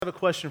I have a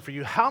question for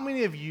you. How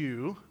many of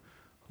you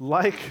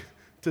like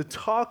to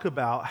talk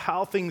about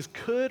how things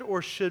could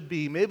or should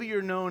be? Maybe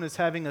you're known as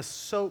having a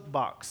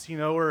soapbox,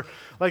 or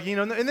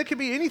and it could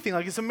be anything.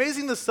 Like, it's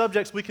amazing the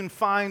subjects we can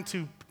find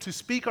to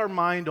speak our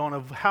mind on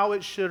of how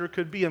it should or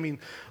could be. I mean,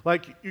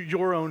 like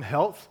your own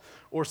health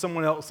or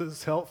someone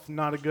else's health,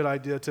 not a good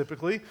idea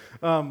typically.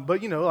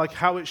 But like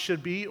how it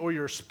should be, or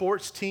your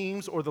sports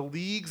teams or the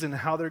leagues and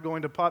how they're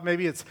going to pop.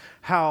 Maybe it's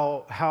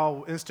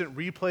how instant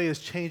replay is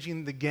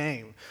changing the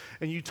game.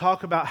 And you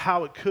talk about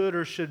how it could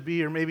or should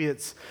be, or maybe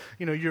it's,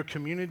 your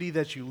community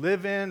that you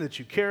live in, that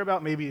you care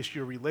about. Maybe it's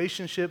your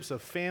relationships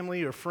of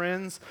family or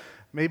friends.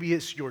 Maybe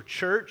it's your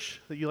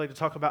church that you like to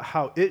talk about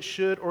how it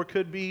should or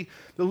could be.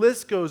 The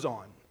list goes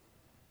on.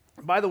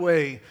 By the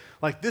way,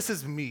 like, this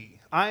is me.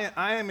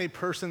 I am a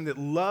person that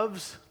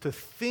loves to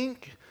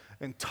think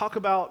and talk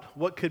about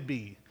what could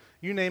be.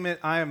 You name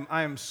it, I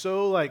am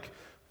so like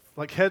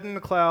head in the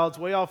clouds,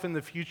 way off in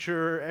the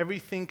future.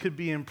 Everything could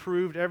be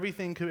improved.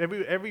 Everything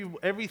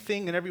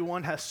and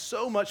everyone has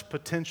so much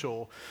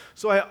potential.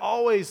 So I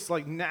always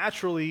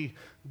naturally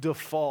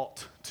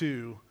default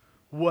to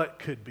what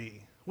could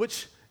be,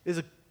 which is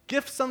a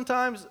gift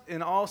sometimes,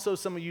 and also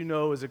some of you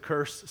know is a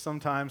curse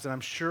sometimes, and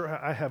I'm sure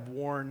I have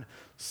worn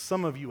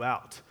some of you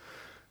out.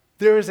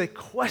 There is a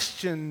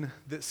question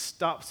that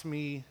stops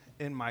me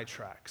in my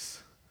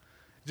tracks.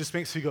 It just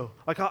makes me go,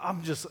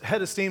 I'm just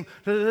head of steam.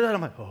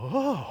 I'm like,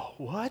 oh,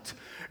 what?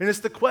 And it's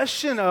the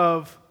question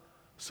of,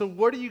 so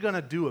what are you going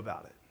to do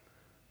about it?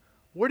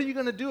 What are you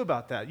going to do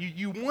about that?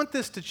 You want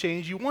this to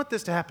change. You want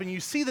this to happen. You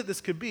see that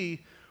this could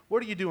be.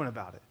 What are you doing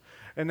about it?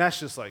 And that's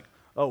just like,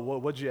 oh,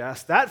 well, what'd you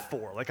ask that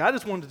for? I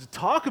just wanted to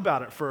talk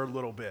about it for a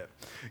little bit.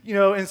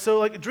 And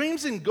so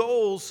dreams and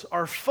goals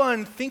are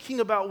fun, thinking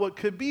about what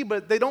could be,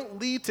 but they don't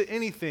lead to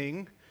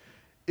anything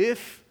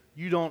if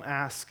you don't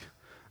ask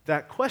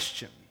that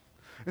question.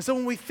 And so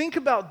when we think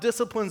about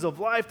disciplines of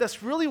life,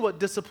 that's really what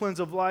disciplines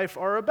of life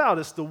are about.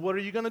 It's the what are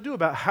you going to do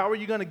about it? How are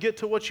you going to get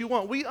to what you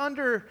want? We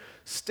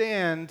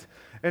understand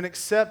and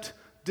accept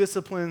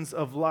disciplines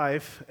of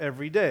life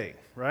every day,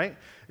 right?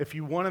 If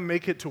you want to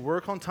make it to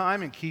work on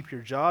time and keep your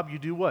job, you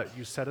do what?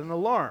 You set an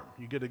alarm.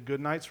 You get a good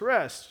night's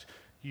rest.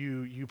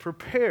 You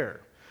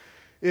prepare.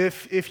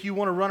 If you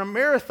want to run a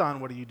marathon,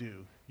 what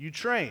do? You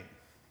train.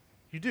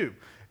 You do.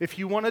 If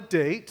you want to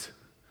date,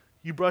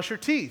 you brush your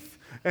teeth.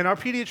 And our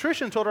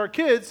pediatrician told our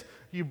kids,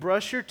 you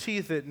brush your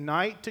teeth at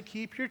night to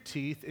keep your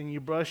teeth, and you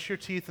brush your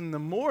teeth in the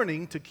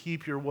morning to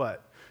keep your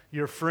what?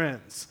 Your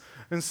friends.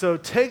 And so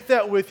take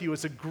that with you.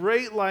 It's a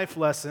great life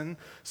lesson.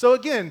 So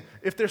again,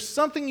 if there's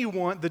something you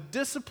want, the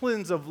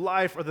disciplines of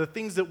life are the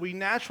things that we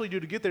naturally do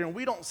to get there, and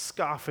we don't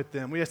scoff at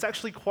them. It's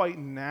actually quite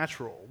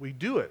natural. We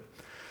do it.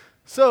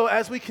 So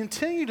as we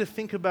continue to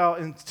think about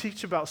and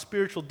teach about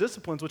spiritual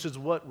disciplines, which is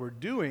what we're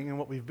doing and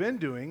what we've been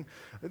doing,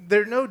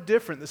 they're no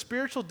different. The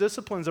spiritual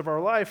disciplines of our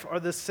life are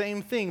the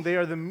same thing. They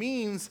are the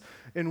means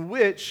in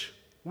which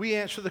we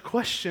answer the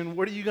question,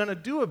 what are you going to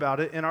do about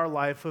it in our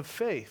life of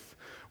faith?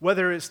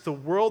 Whether it's the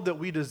world that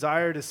we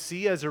desire to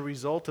see as a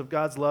result of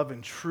God's love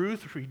and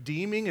truth,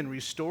 redeeming and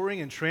restoring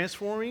and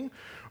transforming,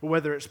 or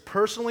whether it's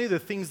personally the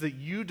things that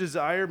you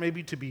desire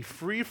maybe to be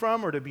free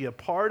from or to be a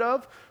part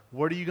of,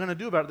 what are you going to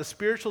do about it? The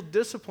spiritual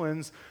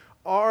disciplines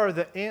are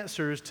the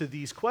answers to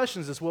these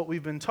questions. Is what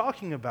we've been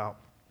talking about.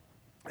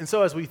 And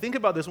so as we think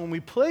about this, when we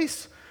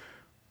place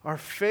our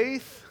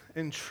faith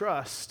and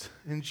trust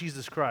in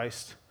Jesus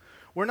Christ,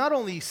 we're not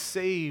only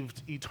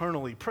saved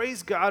eternally,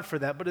 praise God for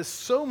that, but it's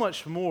so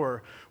much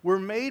more. We're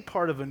made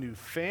part of a new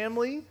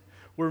family.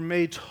 We're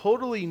made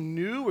totally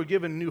new. We're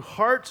given new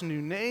hearts,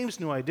 new names,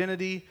 new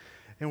identity,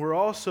 and we're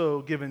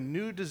also given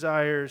new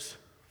desires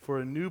for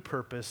a new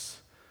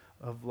purpose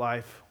of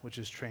life, which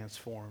is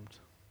transformed.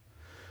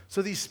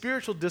 So these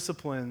spiritual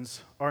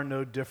disciplines are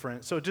no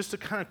different. So just to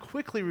kind of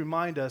quickly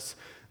remind us,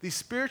 these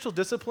spiritual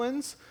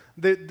disciplines,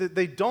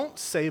 they don't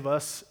save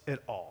us at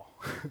all.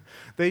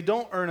 They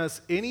don't earn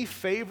us any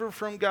favor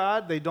from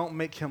God. They don't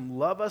make him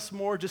love us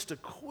more. Just a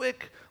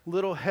quick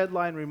little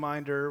headline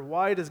reminder,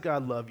 why does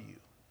God love you?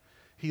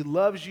 He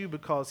loves you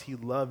because he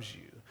loves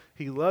you.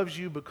 He loves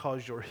you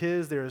because you're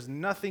his. There is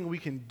nothing we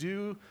can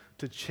do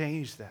to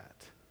change that.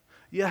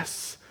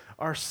 Yes,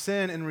 our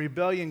sin and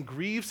rebellion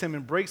grieves him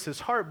and breaks his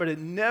heart, but it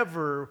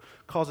never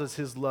causes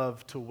his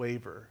love to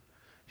waver.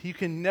 You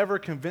can never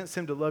convince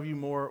him to love you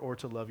more or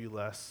to love you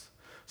less.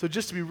 So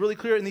just to be really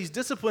clear, in these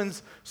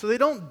disciplines, so they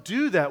don't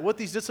do that. What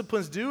these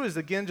disciplines do is,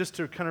 again, just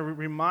to kind of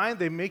remind,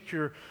 they make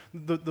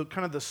the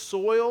kind of the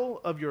soil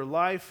of your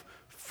life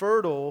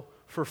fertile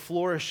for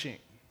flourishing.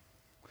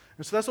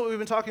 And so that's what we've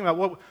been talking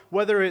about,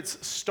 whether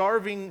it's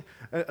starving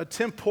a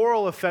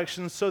temporal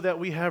affections so that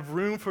we have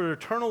room for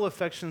eternal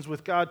affections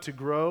with God to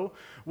grow,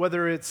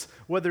 whether it's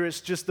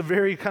just the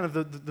very kind of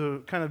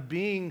the kind of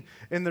being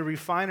in the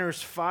refiner's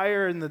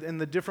fire in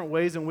the different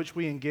ways in which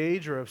we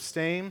engage or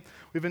abstain.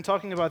 We've been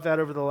talking about that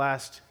over the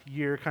last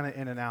year, kind of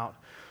in and out.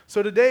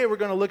 So today we're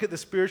going to look at the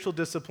spiritual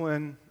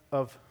discipline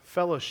of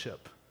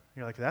fellowship.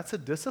 You're like, that's a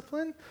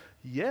discipline?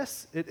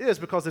 Yes, it is,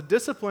 because a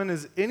discipline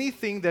is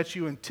anything that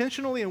you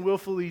intentionally and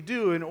willfully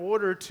do in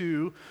order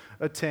to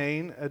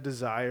attain a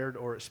desired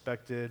or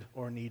expected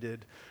or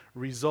needed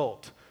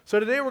result. So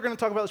today we're going to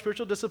talk about the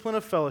spiritual discipline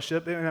of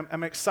fellowship, and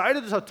I'm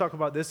excited to talk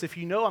about this. If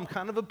you know, I'm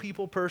kind of a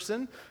people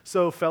person,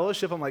 so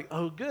fellowship, I'm like,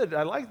 oh, good,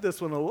 I like this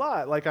one a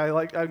lot. Like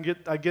I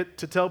get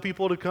to tell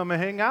people to come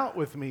and hang out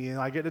with me, and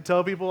I get to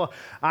tell people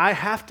I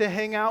have to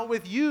hang out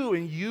with you,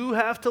 and you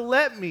have to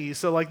let me.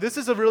 So like this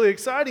is a really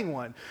exciting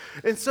one,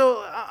 and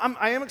so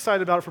I am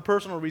excited about it for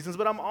personal reasons,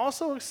 but I'm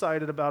also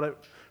excited about it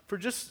for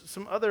just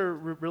some other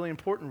really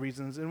important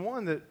reasons. And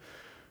one, that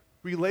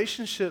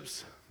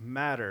relationships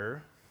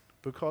matter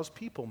because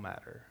people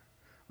matter.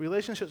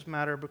 Relationships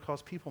matter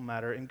because people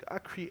matter, and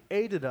God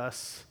created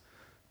us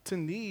to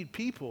need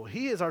people.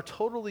 He is our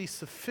totally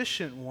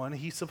sufficient one.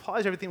 He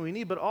supplies everything we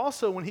need, but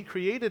also when he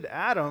created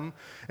Adam,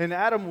 and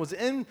Adam was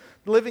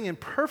living in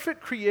perfect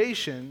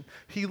creation,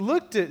 he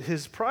looked at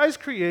his prized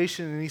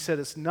creation and he said,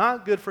 it's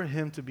not good for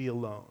him to be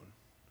alone.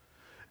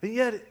 And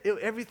yet,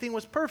 everything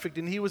was perfect,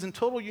 and he was in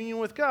total union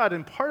with God.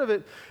 And part of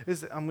it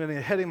is, I'm going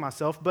to heading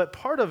myself, but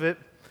part of it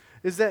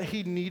is that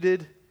he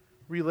needed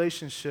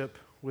relationship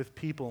with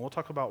people. And we'll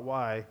talk about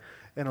why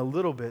in a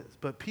little bit.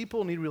 But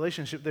people need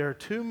relationship. There are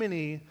too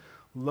many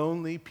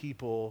lonely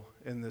people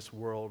in this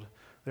world.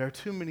 There are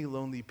too many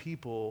lonely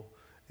people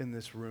in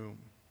this room.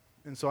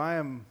 And so I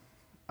am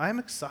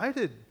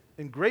excited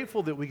and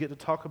grateful that we get to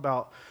talk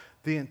about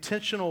the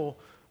intentional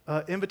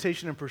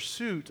invitation and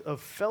pursuit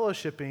of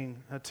fellowshipping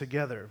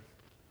together.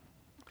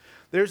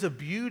 There's a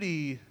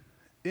beauty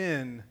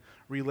in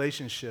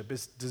relationship.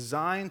 It's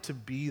designed to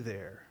be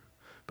there.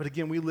 But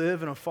again, we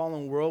live in a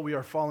fallen world. We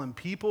are fallen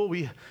people.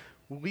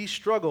 We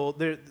struggle.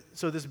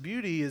 So this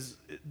beauty is,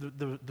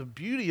 the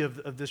beauty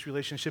of this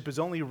relationship is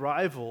only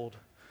rivaled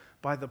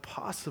by the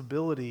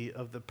possibility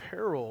of the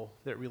peril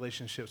that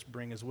relationships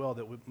bring as well,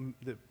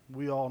 that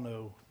we all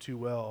know too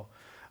well.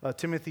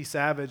 Timothy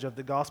Savage of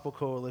the Gospel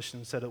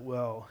Coalition said it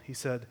well. He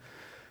said,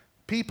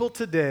 people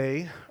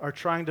today are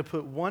trying to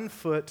put one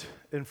foot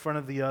in front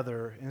of the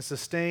other and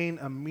sustain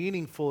a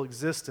meaningful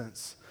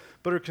existence,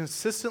 but are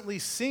consistently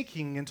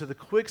sinking into the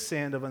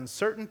quicksand of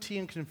uncertainty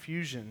and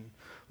confusion.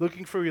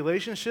 Looking for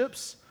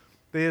relationships,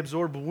 they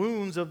absorb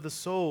wounds of the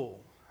soul.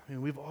 I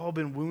mean, we've all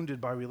been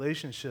wounded by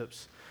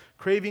relationships.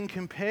 Craving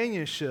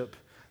companionship,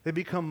 they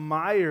become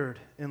mired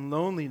in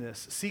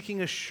loneliness.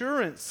 Seeking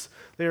assurance,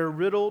 they are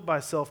riddled by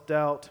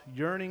self-doubt.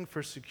 Yearning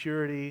for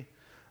security,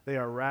 they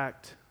are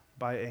racked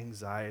by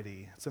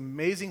anxiety. It's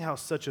amazing how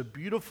such a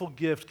beautiful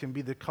gift can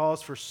be the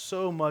cause for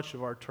so much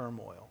of our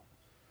turmoil.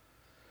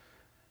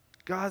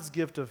 God's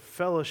gift of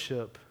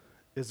fellowship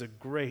is a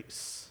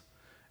grace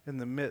in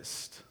the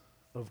midst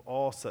of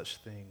all such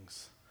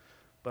things.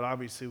 But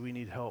obviously, we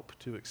need help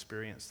to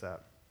experience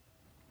that.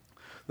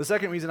 The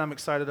second reason I'm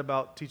excited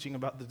about teaching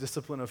about the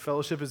discipline of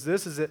fellowship is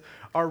that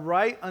our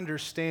right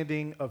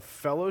understanding of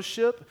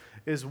fellowship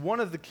is one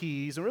of the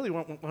keys, and really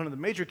one of the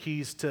major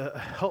keys to a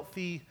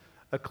healthy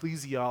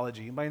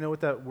ecclesiology. Anybody know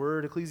what that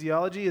word,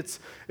 ecclesiology?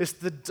 It's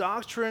the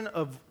doctrine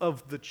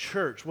of the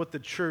church, what the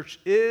church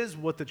is,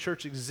 what the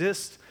church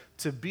exists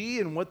to be,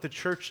 and what the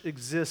church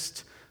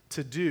exists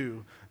to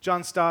do.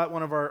 John Stott,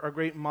 one of our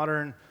great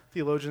modern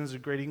theologians, a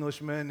great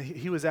Englishman,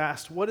 he was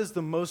asked, what is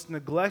the most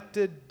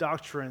neglected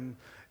doctrine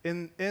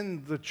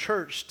in the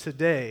church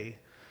today?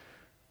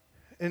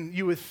 And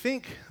you would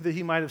think that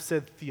he might have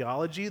said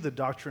theology, the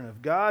doctrine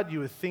of God. You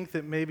would think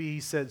that maybe he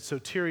said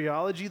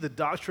soteriology, the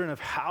doctrine of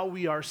how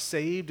we are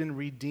saved and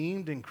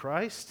redeemed in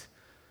Christ.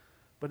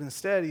 But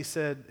instead, he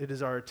said, it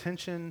is our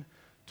attention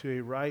to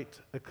a right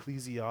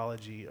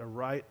ecclesiology, a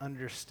right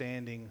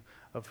understanding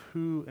of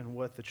who and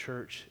what the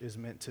church is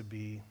meant to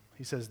be.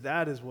 He says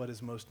that is what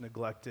is most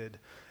neglected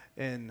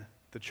in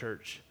the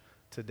church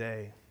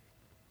today.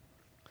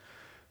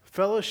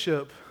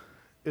 Fellowship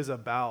is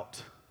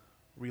about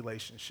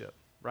relationship,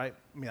 right?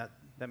 I mean,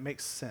 that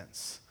makes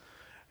sense.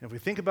 And if we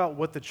think about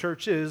what the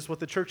church is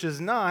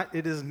not,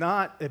 it is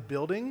not a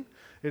building.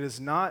 It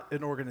is not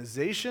an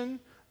organization.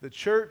 The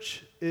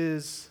church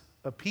is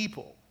a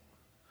people.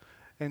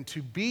 And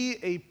to be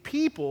a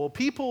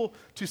people,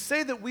 to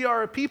say that we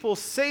are a people,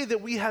 say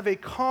that we have a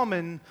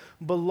common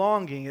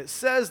belonging. It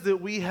says that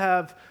we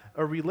have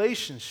a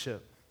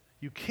relationship.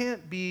 You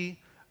can't be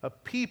a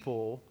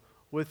people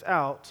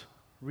without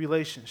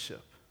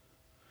relationship.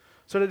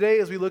 So today,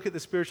 as we look at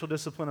the spiritual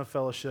discipline of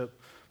fellowship,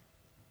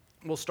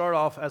 we'll start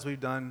off as we've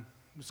done.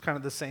 It's kind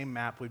of the same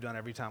map we've done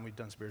every time we've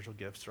done spiritual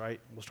gifts, right?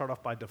 We'll start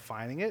off by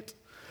defining it.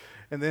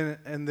 And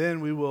then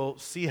we will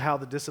see how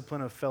the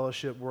discipline of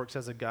fellowship works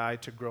as a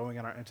guide to growing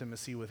in our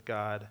intimacy with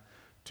God,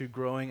 to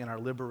growing in our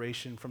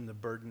liberation from the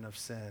burden of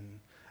sin,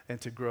 and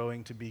to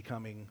growing to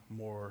becoming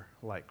more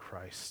like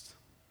Christ.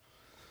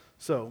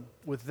 So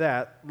with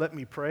that, let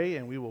me pray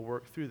and we will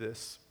work through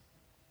this.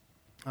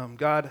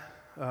 God,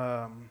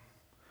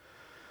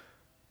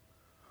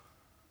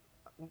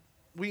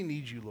 we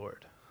need you,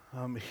 Lord.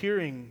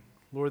 Hearing,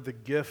 Lord, the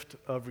gift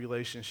of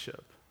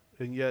relationship,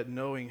 and yet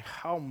knowing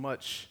how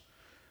much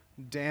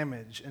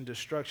damage and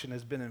destruction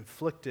has been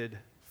inflicted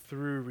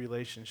through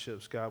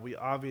relationships, God. We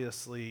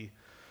obviously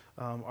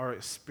are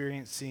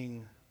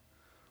experiencing,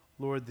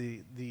 Lord,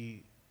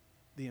 the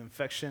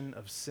infection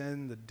of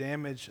sin, the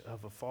damage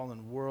of a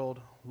fallen world,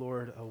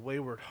 Lord, a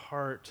wayward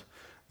heart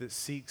that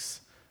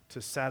seeks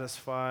to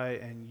satisfy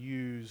and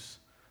use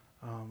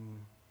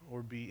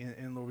or be,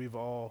 and Lord, we've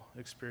all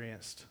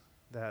experienced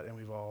that, and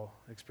we've all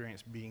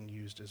experienced being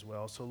used as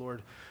well. So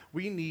Lord,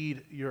 we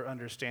need your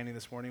understanding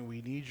this morning.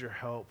 We need your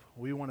help.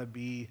 We want to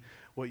be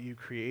what you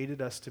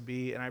created us to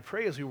be. And I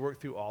pray as we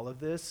work through all of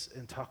this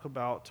and talk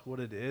about what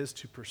it is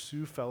to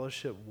pursue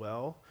fellowship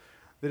well,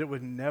 that it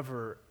would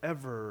never,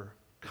 ever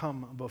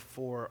come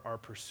before our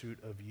pursuit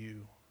of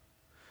you.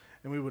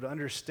 And we would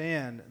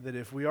understand that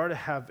if we are to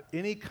have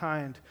any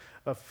kind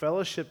of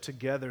fellowship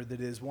together that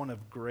is one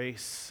of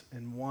grace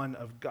and one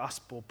of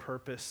gospel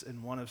purpose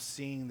and one of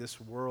seeing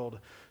this world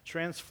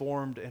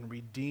transformed and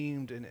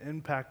redeemed and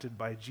impacted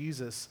by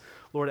Jesus,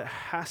 Lord, it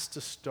has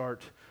to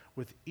start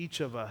with each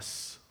of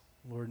us,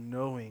 Lord,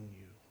 knowing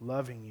you,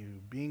 loving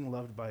you, being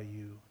loved by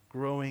you,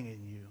 growing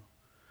in you,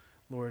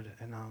 Lord.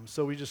 And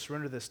so we just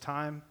surrender this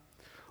time.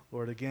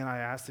 Lord, again, I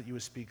ask that you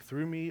would speak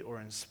through me or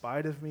in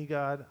spite of me,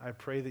 God. I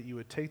pray that you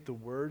would take the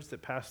words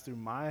that pass through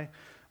my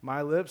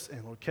lips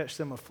and, Lord, catch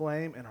them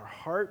aflame in our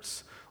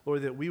hearts.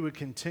 Lord, that we would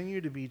continue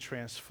to be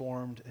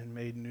transformed and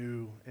made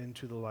new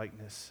into the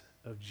likeness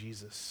of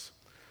Jesus.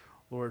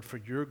 Lord, for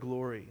your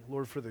glory.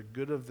 Lord, for the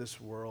good of this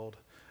world.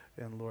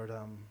 And, Lord,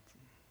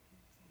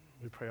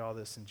 we pray all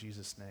this in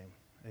Jesus' name.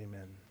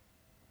 Amen.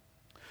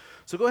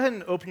 So go ahead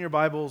and open your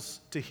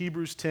Bibles to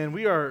Hebrews 10.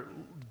 We are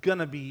going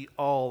to be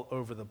all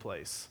over the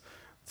place.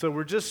 So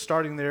we're just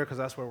starting there because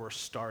that's where we're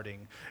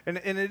starting. And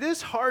it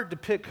is hard to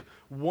pick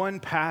one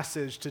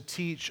passage to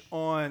teach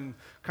on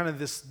kind of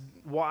this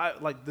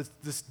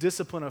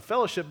discipline of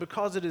fellowship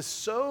because it is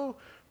so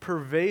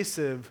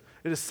pervasive.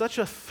 It is such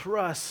a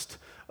thrust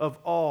of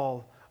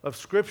all of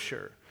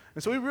Scripture.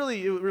 And so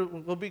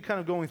we'll be kind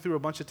of going through a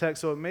bunch of text.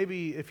 So it may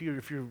be, if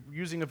you're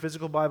using a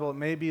physical Bible, it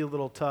may be a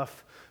little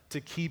tough to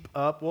keep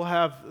up. We'll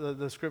have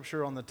the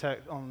scripture on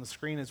the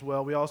screen as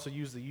well. We also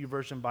use the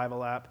YouVersion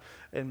Bible app,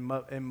 and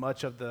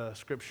much of the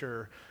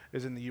scripture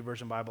is in the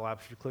YouVersion Bible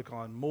app. If you click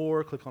on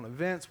More, click on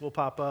Events, will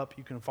pop up.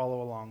 You can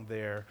follow along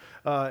there.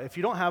 If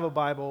you don't have a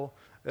Bible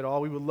at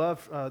all, we would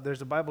love,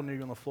 there's a Bible near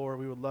you on the floor.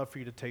 We would love for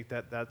you to take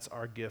that. That's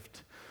our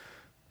gift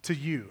to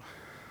you.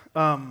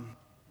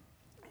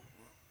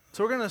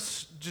 So we're going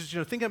to just,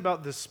 thinking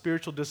about this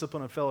spiritual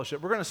discipline of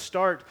fellowship, we're going to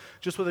start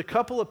just with a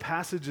couple of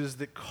passages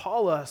that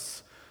call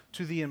us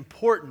to the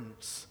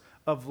importance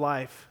of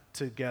life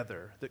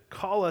together, that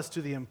call us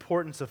to the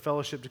importance of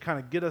fellowship to kind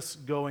of get us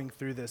going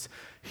through this.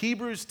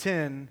 Hebrews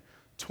 10,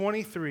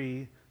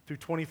 23 through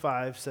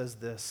 25 says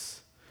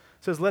this.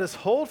 It says, "Let us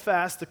hold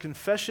fast the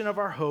confession of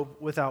our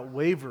hope without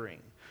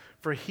wavering,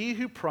 for he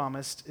who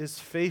promised is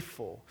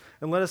faithful.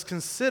 And let us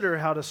consider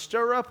how to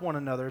stir up one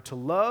another to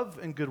love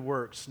and good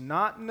works,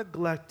 not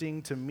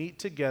neglecting to meet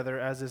together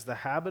as is the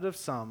habit of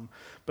some,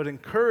 but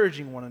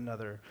encouraging one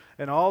another,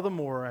 and all the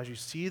more as you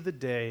see the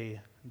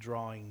day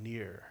drawing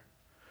near."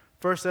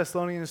 1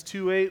 Thessalonians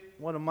 2:8,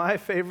 one of my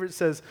favorites,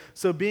 says,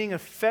 "So being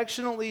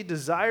affectionately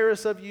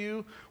desirous of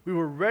you, we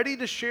were ready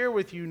to share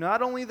with you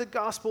not only the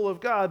gospel of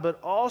God, but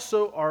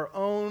also our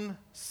own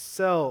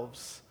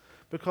selves,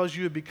 because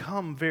you have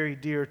become very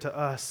dear to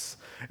us."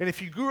 And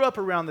if you grew up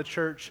around the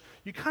church,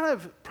 you kind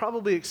of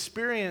probably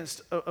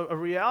experienced a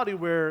reality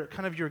where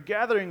kind of your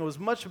gathering was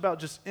much about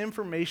just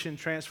information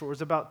transfer. It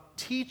was about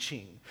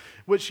teaching,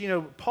 which,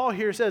 Paul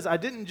here says, I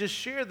didn't just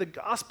share the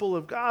gospel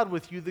of God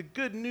with you, the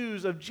good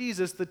news of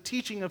Jesus, the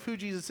teaching of who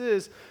Jesus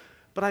is,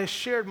 but I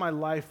shared my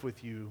life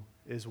with you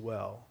as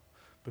well,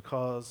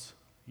 because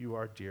you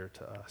are dear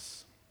to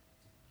us.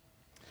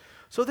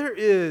 So there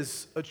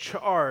is a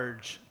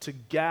charge to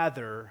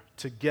gather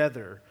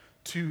together,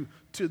 to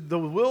the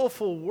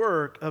willful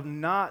work of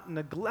not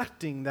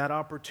neglecting that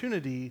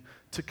opportunity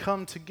to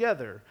come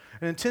together.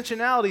 An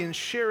intentionality in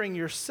sharing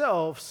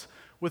yourselves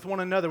with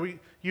one another.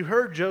 You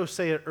heard Joe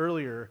say it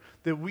earlier,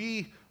 that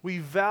we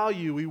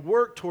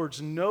work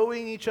towards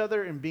knowing each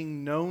other and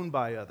being known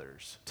by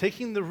others.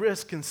 Taking the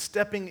risk and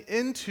stepping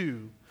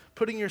into,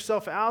 putting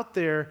yourself out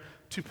there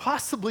to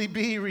possibly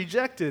be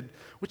rejected,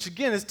 which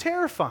again is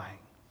terrifying.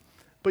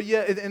 But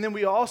yet, and then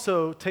we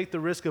also take the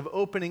risk of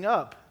opening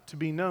up to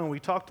be known. We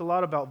talked a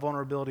lot about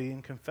vulnerability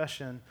and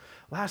confession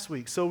last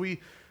week. So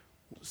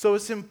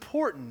it's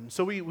important.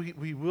 So we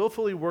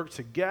willfully work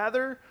to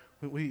gather.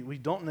 We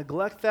don't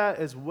neglect that,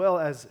 as well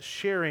as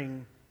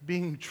sharing,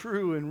 being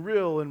true and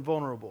real and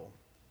vulnerable.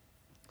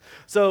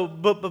 So,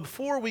 but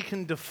before we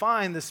can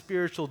define the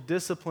spiritual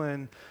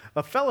discipline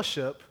of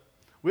fellowship,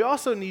 we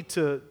also need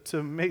to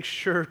make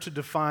sure to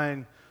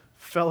define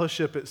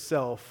fellowship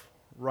itself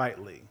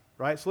rightly.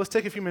 Right? So let's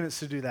take a few minutes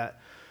to do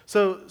that.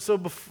 So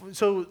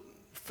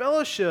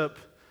fellowship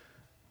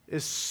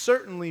is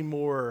certainly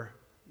more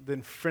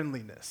than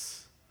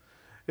friendliness.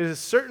 It is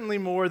certainly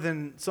more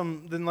than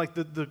like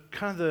the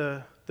kind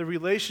of the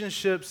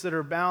relationships that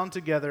are bound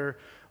together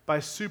by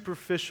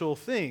superficial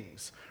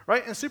things,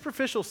 right? And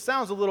superficial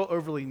sounds a little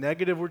overly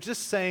negative. We're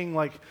just saying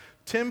like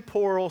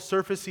temporal,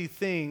 surfacey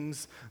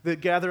things that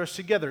gather us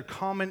together,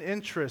 common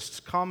interests,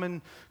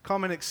 common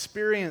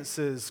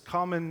experiences,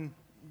 common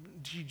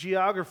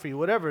geography,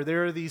 whatever.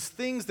 There are these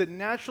things that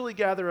naturally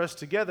gather us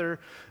together,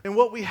 and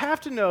what we have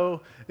to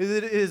know is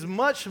that it is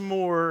much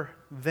more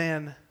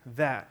than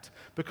that,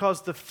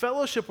 because the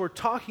fellowship we're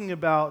talking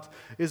about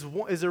is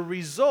a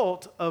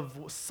result of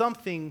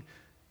something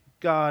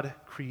God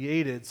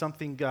created,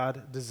 something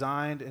God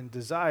designed and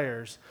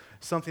desires,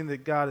 something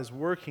that God is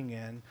working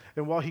in.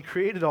 And while he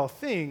created all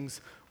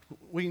things,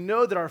 we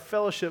know that our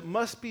fellowship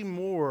must be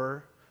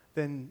more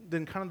than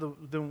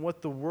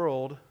what the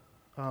world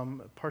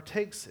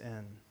partakes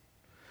in.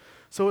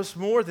 So it's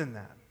more than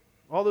that.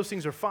 All those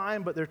things are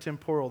fine, but they're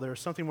temporal.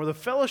 There's something more. The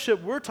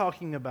fellowship we're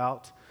talking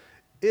about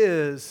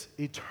is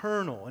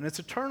eternal. And it's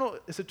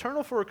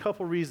eternal for a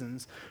couple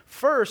reasons.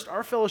 First,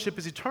 our fellowship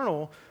is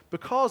eternal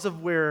because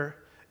of where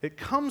it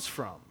comes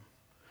from.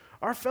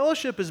 Our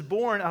fellowship is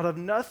born out of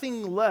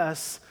nothing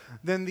less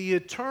than the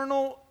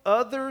eternal,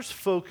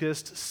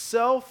 others-focused,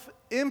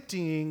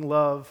 self-emptying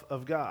love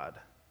of God.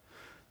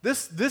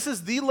 This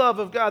is the love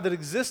of God that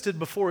existed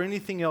before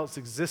anything else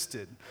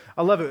existed.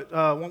 I love it.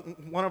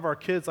 One of our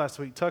kids last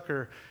week,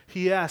 Tucker,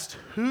 he asked,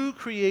 who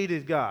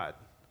created God?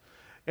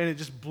 And it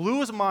just blew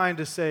his mind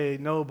to say,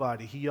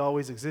 nobody. He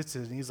always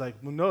existed. And he's like,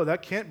 well, no,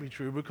 that can't be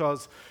true,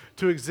 because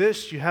to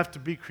exist, you have to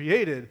be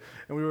created.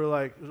 And we were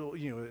like,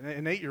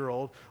 an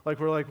 8-year-old,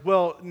 we're like,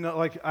 well,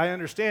 no, I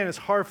understand it's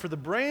hard for the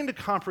brain to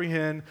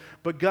comprehend,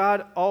 but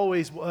God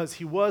always was.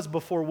 He was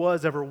before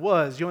was ever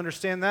was. You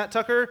understand that,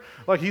 Tucker?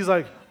 He's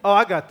like, oh,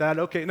 I got that.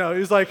 Okay, no,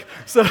 he's like,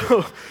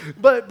 so,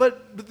 but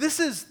this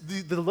is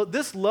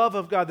this love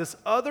of God, this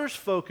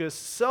others-focused,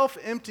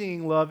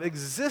 self-emptying love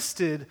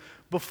existed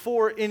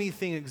before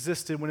anything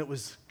existed when it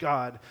was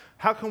God.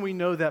 How can we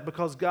know that?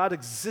 Because God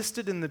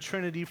existed in the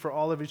Trinity for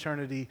all of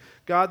eternity.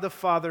 God the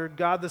Father,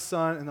 God the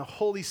Son, and the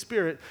Holy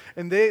Spirit.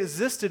 And they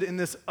existed in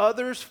this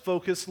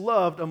others-focused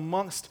love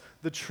amongst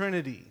the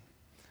Trinity.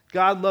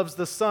 God loves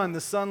the Son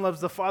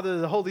loves the Father,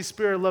 the Holy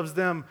Spirit loves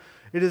them.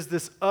 It is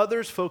this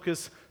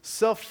others-focused,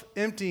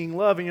 self-emptying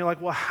love. And you're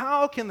like, well,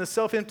 how can the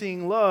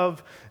self-emptying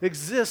love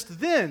exist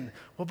then?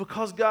 Well,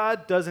 because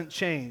God doesn't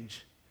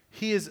change.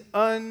 He is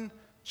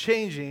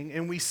unchanging,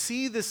 and we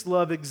see this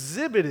love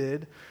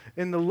exhibited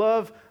in the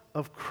love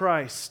of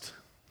Christ.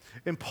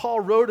 And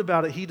Paul wrote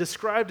about it. He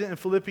described it in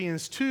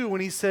Philippians 2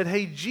 when he said,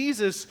 hey,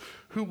 Jesus,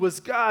 who was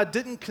God,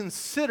 didn't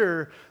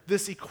consider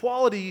this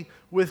equality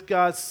with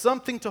God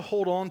something to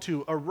hold on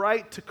to, a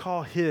right to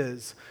call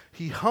his.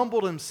 He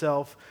humbled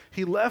himself.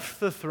 He left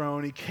the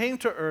throne. He came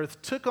to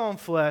earth, took on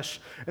flesh,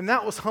 and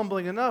that was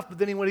humbling enough. But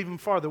then he went even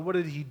farther. What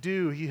did he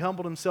do? He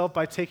humbled himself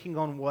by taking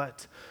on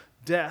what?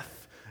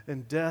 Death,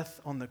 and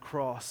death on the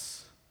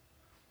cross.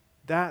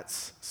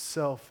 That's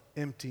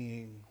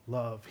self-emptying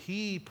love.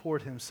 He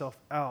poured himself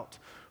out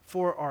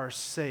for our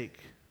sake.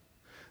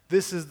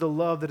 This is the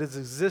love that has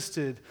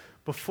existed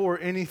before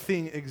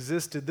anything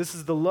existed. This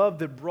is the love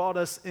that brought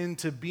us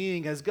into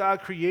being. As God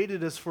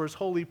created us for his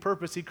holy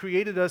purpose, he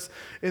created us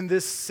in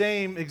this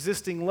same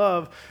existing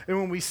love. And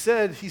when he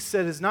said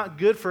it's not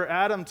good for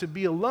Adam to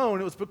be alone,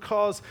 it was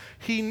because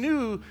he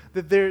knew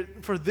that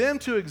for them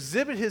to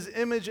exhibit his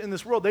image in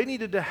this world, they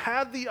needed to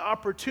have the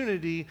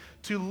opportunity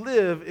to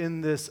live in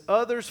this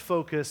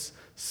others-focused,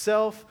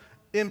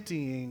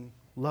 self-emptying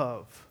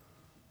love.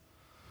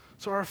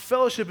 So our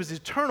fellowship is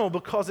eternal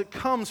because it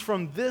comes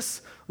from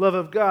this love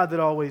of God that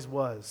always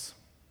was.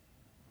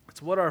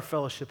 It's what our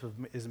fellowship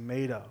is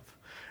made of.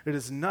 It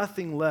is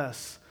nothing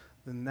less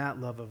than that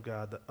love of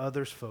God, the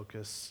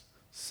others-focused,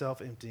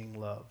 self-emptying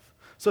love.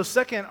 So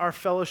second, our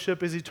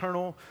fellowship is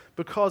eternal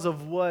because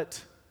of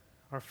what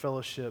our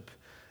fellowship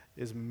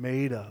is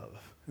made of.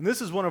 And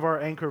this is one of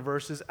our anchor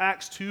verses.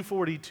 Acts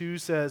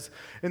 2:42 says,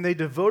 and they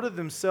devoted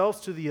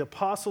themselves to the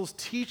apostles'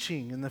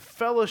 teaching and the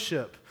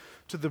fellowship,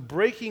 to the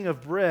breaking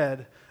of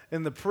bread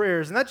and the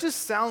prayers. And that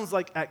just sounds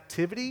like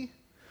activity,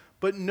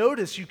 but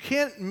notice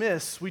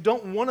we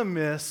don't want to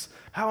miss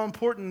how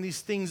important these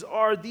things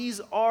are.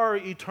 These are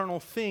eternal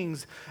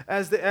things.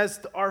 As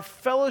our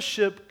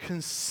fellowship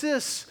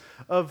consists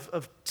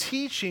of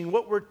teaching,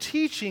 what we're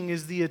teaching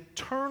is the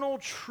eternal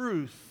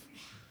truth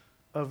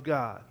of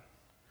God.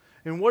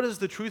 And what is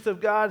the truth of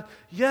God?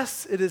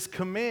 Yes, it is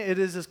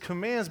his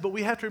commands, but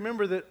we have to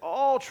remember that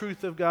all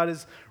truth of God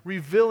is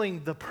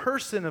revealing the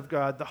person of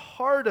God, the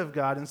heart of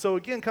God. And so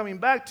again, coming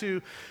back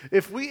to,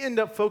 if we end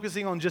up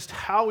focusing on just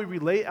how we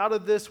relate out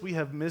of this, we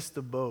have missed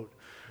the boat.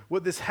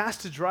 What this has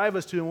to drive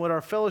us to, and what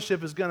our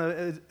fellowship is going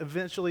to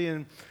eventually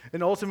and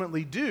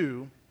ultimately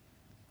do,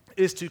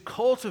 is to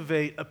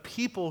cultivate a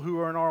people who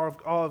are in awe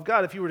of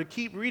God. If you were to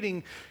keep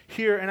reading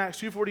here in Acts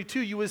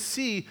 2:42, you would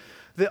see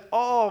that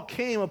all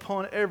came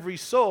upon every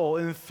soul.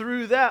 And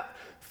through that,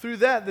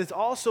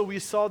 we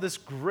saw this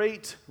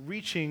great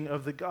reaching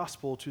of the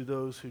gospel to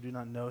those who do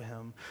not know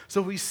him.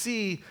 So we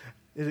see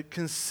It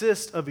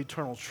consists of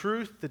eternal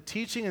truth, the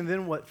teaching, and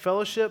then what?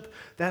 Fellowship.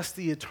 That's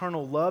the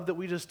eternal love that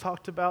we just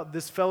talked about.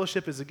 This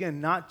fellowship is, again,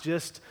 not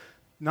just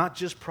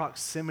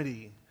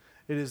proximity.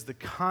 It is the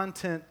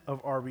content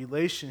of our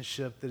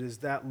relationship that is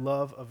that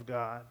love of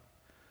God.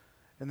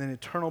 And then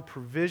eternal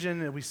provision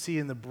that we see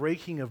in the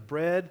breaking of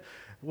bread.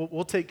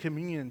 We'll take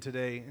communion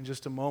today in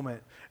just a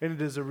moment. And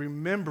it is a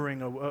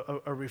remembering,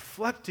 a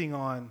reflecting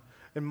on,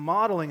 and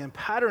modeling and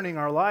patterning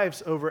our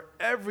lives over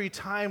every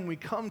time we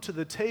come to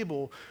the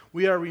table.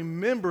 We are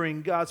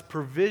remembering God's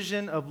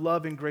provision of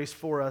love and grace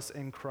for us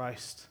in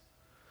Christ.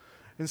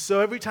 And so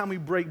every time we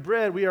break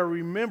bread, we are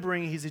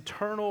remembering his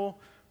eternal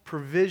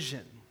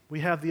provision. We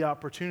have the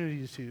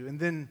opportunity to. And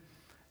then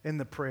in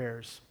the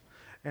prayers.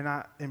 And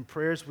in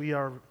prayers, we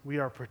are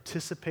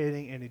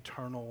participating in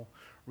eternal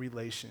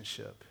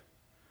relationship.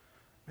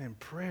 And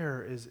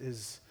prayer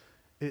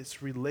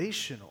it's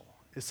relational.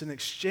 It's an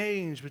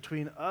exchange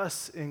between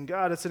us and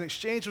God. It's an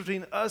exchange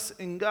between us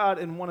and God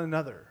and one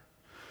another.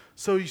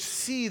 So you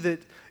see that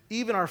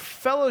even our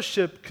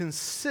fellowship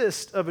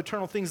consists of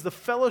eternal things, the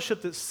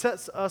fellowship that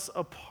sets us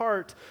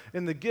apart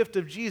in the gift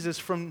of Jesus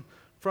from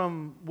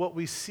what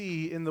we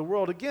see in the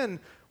world. Again,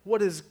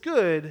 what is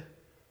good,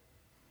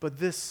 but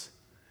this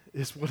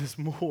is what is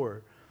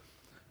more.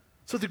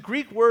 So the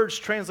Greek words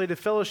translated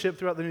fellowship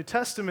throughout the New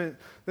Testament,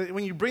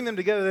 when you bring them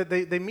together,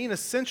 they mean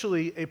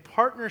essentially a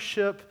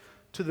partnership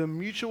to the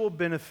mutual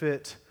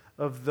benefit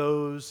of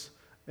those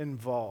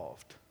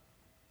involved.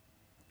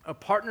 A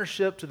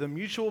partnership to the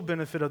mutual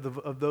benefit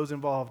of those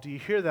involved. Do you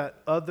hear that?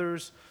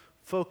 Others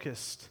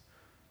focused,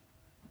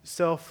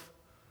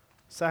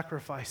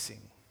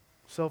 self-sacrificing,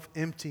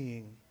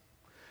 self-emptying.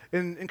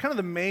 And kind of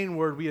the main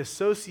word we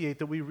associate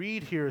that we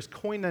read here is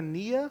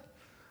koinonia.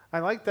 I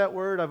like that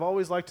word. I've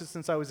always liked it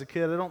since I was a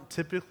kid. I don't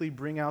typically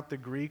bring out the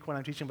Greek when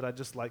I'm teaching, but I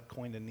just like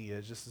koinonia.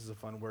 It just is a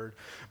fun word.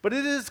 But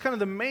it is kind of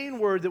the main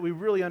word that we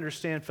really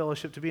understand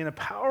fellowship to be. And a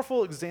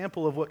powerful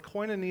example of what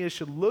koinonia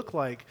should look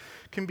like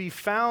can be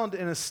found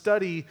in a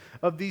study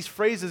of these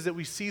phrases that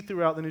we see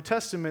throughout the New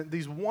Testament,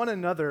 these one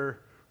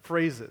another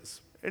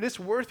phrases. And it's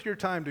worth your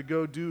time to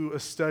go do a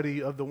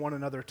study of the one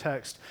another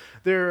text.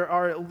 There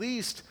are at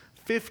least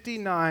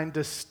 59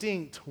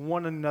 distinct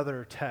one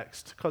another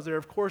texts, because there are,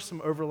 of course,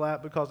 some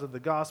overlap because of the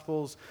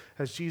Gospels.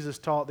 As Jesus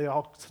taught,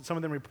 some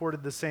of them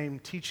reported the same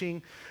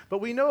teaching.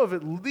 But we know of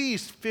at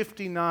least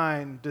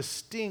 59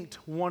 distinct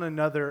one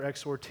another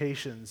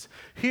exhortations.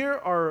 Here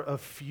are a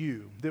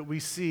few that we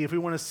see if we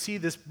want to see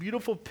this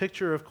beautiful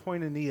picture of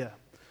koinonia.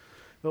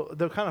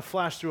 They'll kind of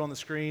flash through on the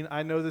screen.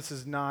 I know this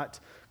is not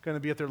going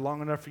to be up there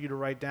long enough for you to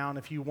write down.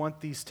 If you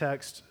want these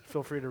texts,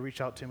 feel free to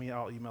reach out to me.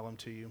 I'll email them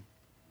to you.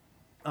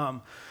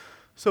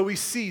 So we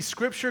see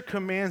Scripture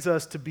commands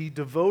us to be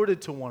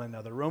devoted to one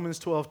another. Romans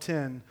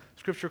 12:10,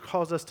 Scripture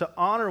calls us to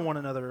honor one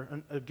another,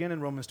 and again in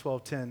Romans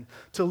 12:10,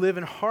 to live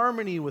in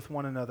harmony with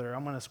one another.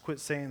 I'm going to quit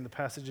saying the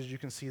passages, you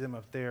can see them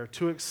up there.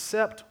 To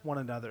accept one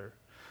another,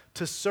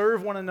 to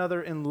serve one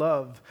another in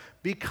love,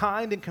 be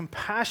kind and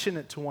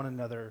compassionate to one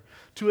another,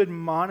 to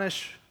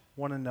admonish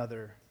one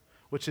another,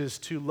 which is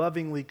to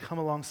lovingly come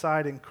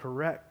alongside and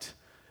correct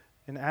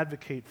and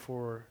advocate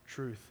for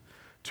truth.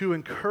 To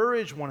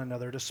encourage one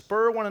another, to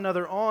spur one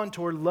another on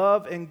toward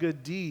love and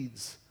good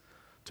deeds,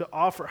 to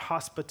offer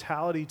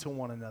hospitality to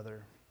one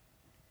another,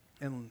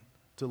 and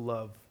to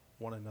love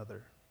one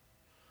another.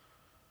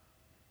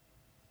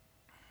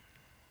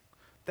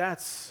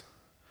 That's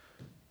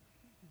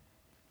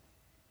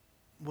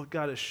what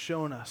God has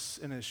shown us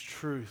in His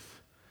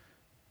truth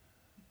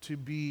to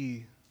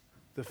be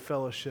the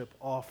fellowship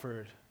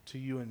offered to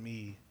you and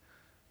me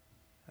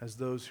as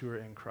those who are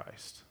in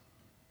Christ.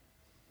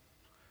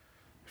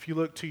 If you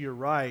look to your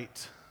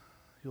right,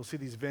 you'll see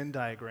these Venn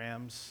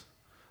diagrams.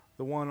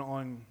 The one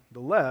on the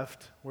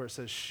left, where it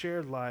says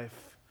shared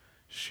life,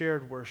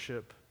 shared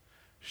worship,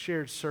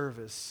 shared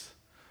service.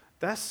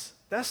 That's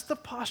the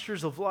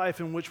postures of life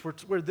in which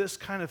where this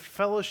kind of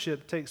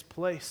fellowship takes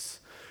place.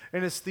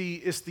 And it's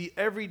the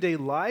everyday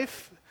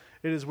life.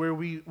 It is where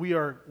we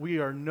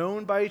are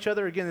known by each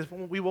other. Again,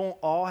 we won't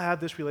all have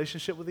this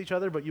relationship with each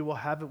other, but you will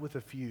have it with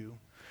a few.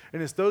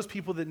 And it's those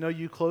people that know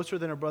you closer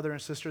than a brother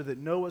and sister, that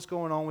know what's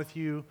going on with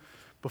you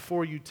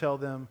before you tell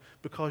them,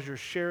 because you're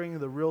sharing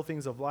the real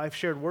things of life.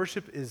 Shared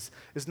worship is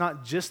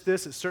not just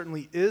this. It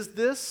certainly is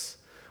this,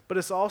 but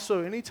it's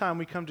also anytime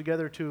we come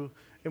together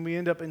and we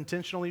end up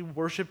intentionally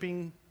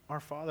worshiping our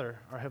Father,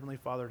 our Heavenly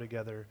Father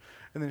together.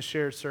 And then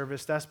shared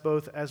service, that's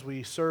both as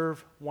we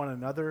serve one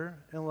another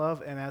in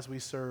love and as we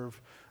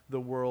serve the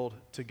world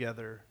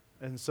together.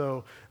 And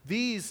so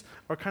these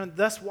are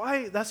that's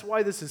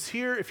why this is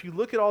here. If you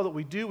look at all that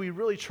we do, we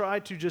really try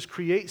to just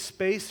create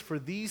space for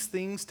these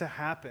things to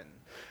happen.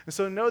 And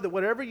so know that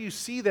whatever you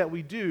see that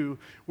we do,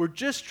 we're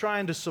just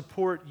trying to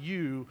support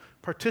you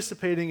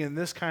participating in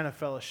this kind of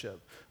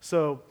fellowship.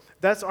 So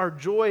that's our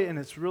joy, and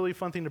it's really a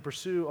fun thing to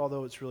pursue,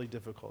 although it's really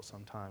difficult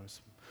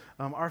sometimes.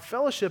 Our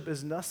fellowship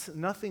is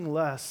nothing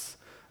less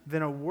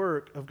than a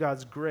work of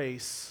God's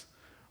grace,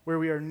 where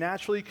we are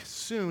naturally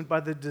consumed by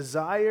the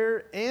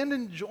desire and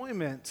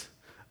enjoyment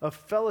of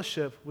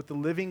fellowship with the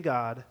living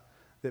God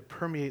that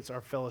permeates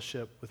our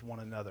fellowship with one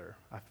another.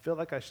 I feel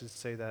like I should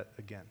say that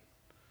again,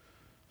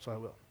 so I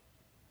will.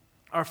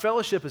 Our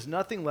fellowship is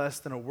nothing less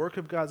than a work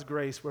of God's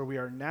grace where we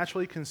are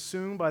naturally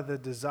consumed by the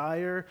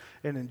desire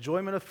and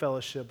enjoyment of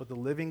fellowship with the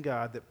living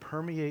God that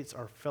permeates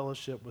our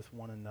fellowship with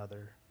one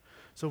another.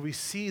 So we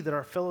see that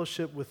our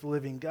fellowship with the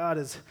living God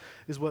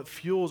is what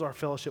fuels our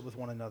fellowship with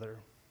one another,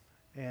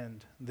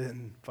 and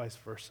then vice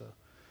versa.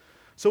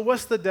 So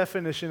what's the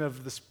definition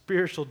of the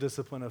spiritual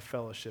discipline of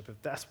fellowship,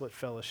 if that's what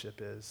fellowship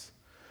is?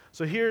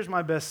 So here's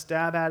my best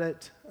stab at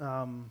it.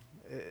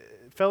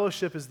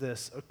 Fellowship is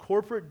this: a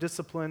corporate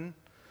discipline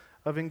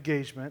of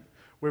engagement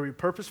where we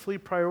purposefully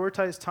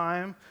prioritize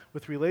time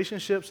with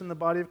relationships in the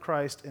body of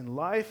Christ in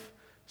life,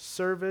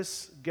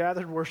 service,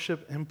 gathered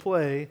worship, and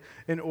play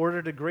in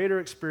order to greater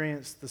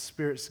experience the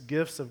Spirit's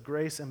gifts of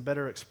grace and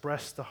better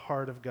express the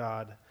heart of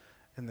God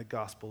in the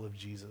gospel of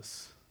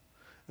Jesus.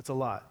 It's a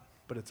lot,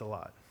 but it's a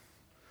lot.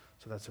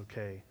 So that's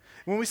okay.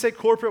 When we say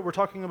corporate, we're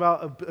talking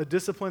about a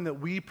discipline that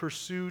we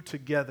pursue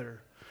together.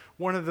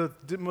 One of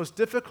the most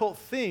difficult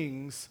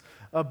things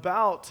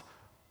about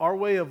our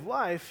way of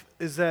life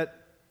is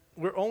that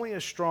we're only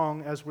as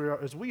strong as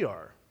we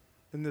are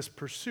in this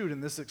pursuit, in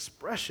this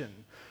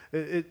expression.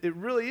 It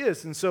really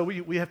is. And so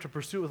we have to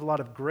pursue it with a lot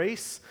of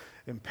grace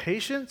and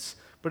patience,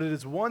 but it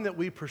is one that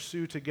we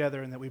pursue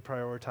together and that we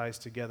prioritize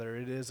together.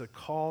 It is a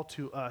call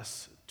to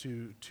us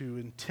to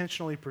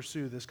intentionally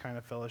pursue this kind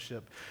of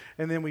fellowship.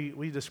 And then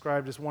we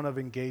described as one of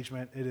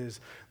engagement. It is,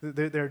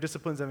 there are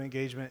disciplines of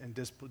engagement and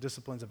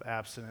disciplines of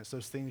abstinence.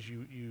 Those things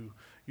you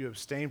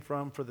abstain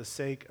from for the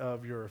sake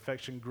of your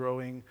affection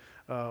growing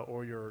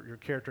or your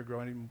character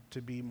growing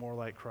to be more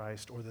like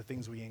Christ, or the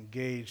things we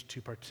engage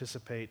to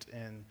participate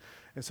in.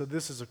 And so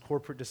this is a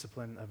corporate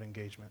discipline of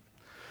engagement.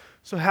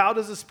 So how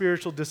does the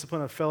spiritual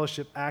discipline of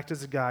fellowship act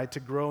as a guide to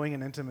growing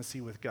in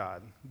intimacy with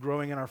God,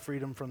 growing in our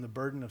freedom from the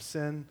burden of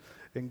sin,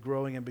 and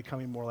growing and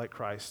becoming more like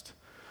Christ?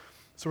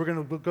 So we're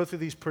going to go through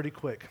these pretty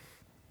quick.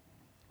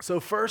 So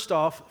first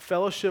off,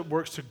 fellowship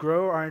works to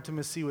grow our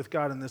intimacy with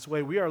God in this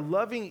way. We are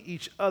loving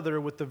each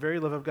other with the very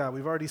love of God.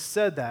 We've already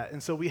said that.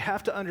 And so we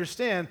have to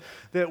understand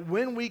that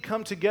when we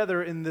come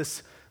together in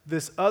this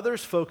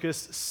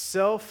others-focused,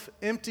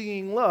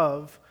 self-emptying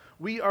love,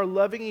 we are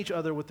loving each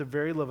other with the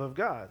very love of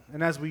God.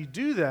 And as we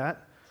do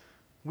that,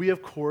 we,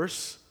 of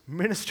course,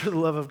 minister the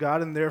love of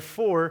God, and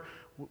therefore,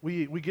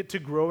 we get to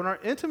grow in our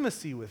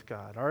intimacy with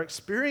God, our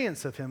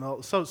experience of Him.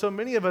 So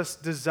many of us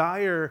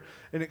desire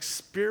an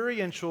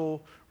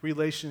experiential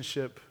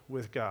relationship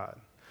with God.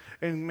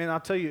 And man, I'll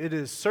tell you, it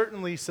is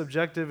certainly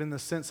subjective in the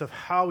sense of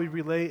how we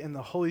relate and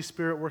the Holy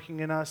Spirit working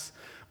in us.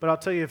 But I'll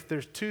tell you, if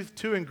there's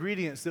two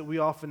ingredients that we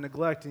often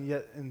neglect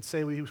and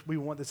say we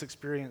want this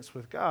experience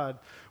with God,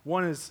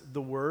 one is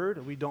the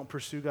Word. We don't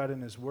pursue God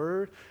in His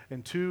Word.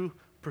 And two,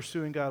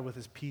 pursuing God with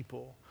His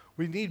people.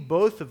 We need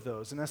both of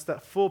those, and that's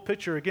that full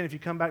picture. Again, if you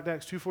come back to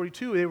Acts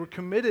 2:42, they were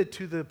committed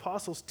to the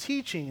apostles'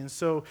 teaching, and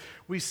so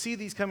we see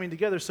these coming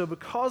together. So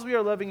because we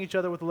are loving each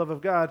other with the love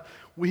of God,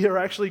 we are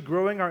actually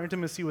growing our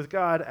intimacy with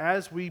God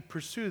as we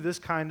pursue this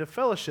kind of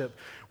fellowship.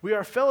 We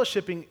are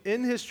fellowshipping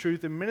in His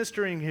truth and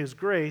ministering His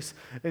grace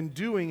and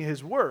doing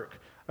His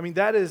work. I mean,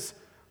 that is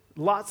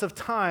lots of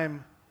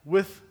time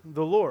with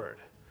the Lord.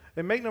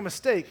 And make no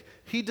mistake,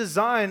 He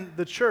designed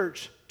the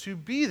church to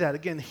be that.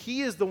 Again,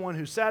 He is the one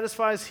who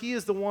satisfies. He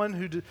is the one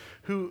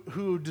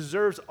who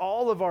deserves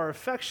all of our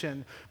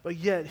affection, but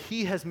yet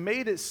He has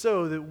made it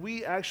so that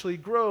we actually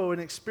grow and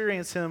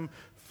experience Him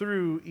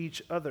through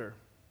each other.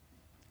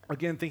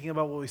 Again, thinking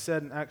about what we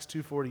said in Acts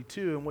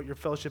 2:42 and what your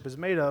fellowship is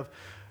made of,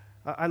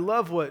 I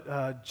love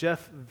what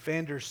Jeff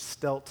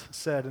Vanderstelt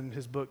said in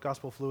his book,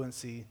 Gospel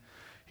Fluency.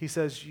 He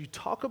says, you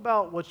talk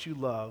about what you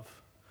love,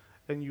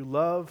 and you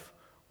love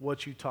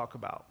what you talk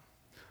about.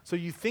 So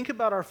you think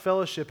about our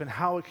fellowship and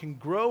how it can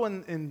grow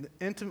in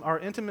our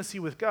intimacy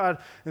with God,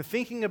 and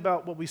thinking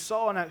about what we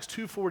saw in Acts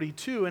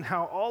 2:42 and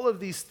how all of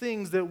these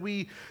things that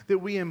we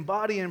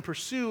embody and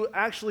pursue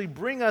actually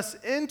bring us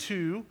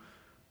into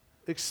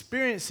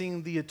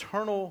experiencing the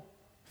eternal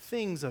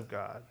things of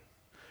God.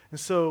 And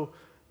so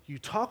you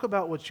talk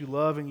about what you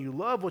love, and you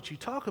love what you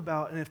talk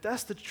about. And if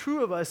that's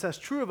true of us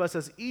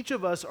as each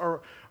of us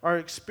are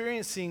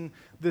experiencing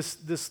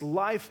this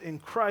life in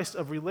Christ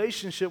of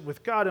relationship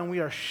with God, and we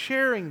are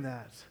sharing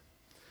that.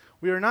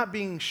 We are not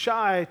being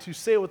shy to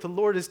say what the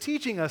Lord is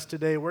teaching us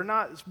today. We're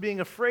not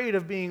being afraid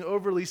of being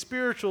overly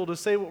spiritual to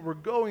say what we're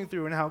going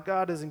through and how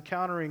God is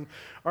encountering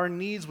our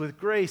needs with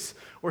grace,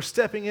 or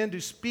stepping in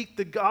to speak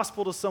the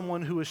gospel to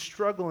someone who is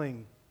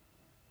struggling.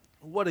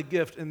 What a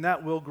gift, and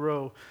that will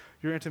grow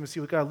your intimacy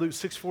with God. Luke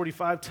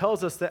 6:45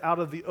 tells us that out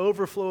of the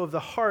overflow of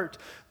the heart,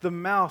 the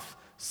mouth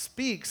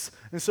speaks.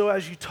 And so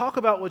as you talk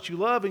about what you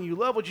love, and you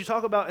love what you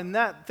talk about, and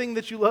that thing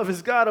that you love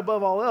is God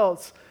above all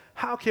else,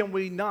 how can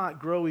we not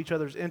grow each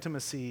other's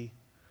intimacy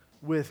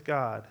with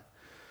God?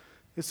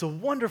 It's a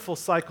wonderful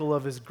cycle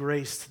of His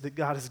grace that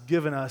God has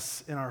given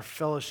us in our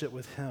fellowship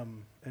with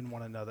Him and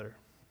one another.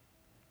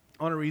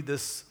 I want to read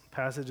this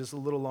passage. It's a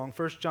little long.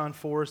 1 John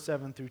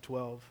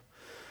 4:7-12.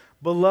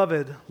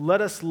 Beloved, let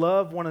us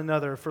love one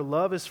another, for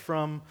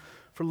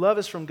For love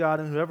is from God,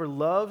 and whoever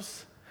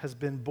loves has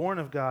been born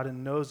of God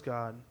and knows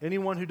God.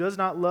 Anyone who does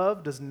not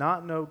love does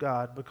not know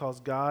God, because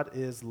God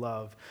is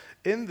love.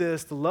 In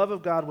this, the love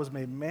of God was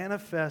made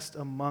manifest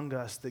among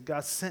us, that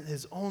God sent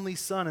his only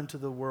Son into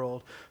the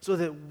world so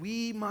that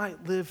we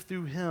might live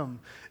through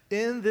him.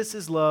 In this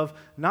is love,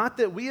 not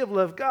that we have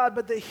loved God,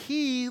 but that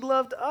he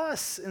loved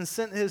us and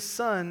sent his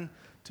Son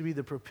to be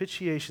the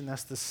propitiation,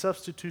 that's the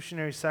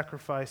substitutionary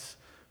sacrifice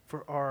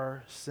for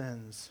our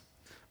sins.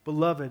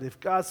 Beloved, if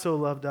God so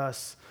loved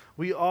us,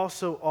 we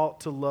also ought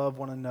to love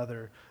one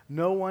another.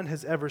 No one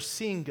has ever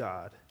seen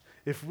God.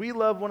 If we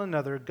love one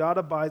another, God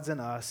abides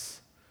in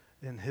us,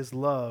 and his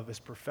love is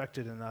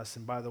perfected in us.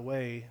 And by the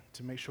way,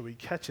 to make sure we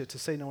catch it, to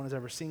say no one has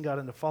ever seen God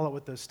and to follow up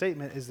with this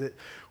statement is that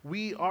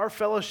our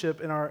fellowship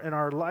in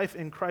our life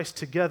in Christ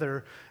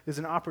together is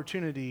an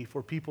opportunity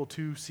for people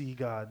to see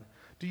God.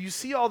 Do you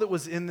see all that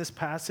was in this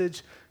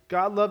passage?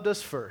 God loved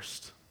us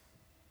first.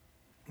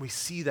 We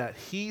see that.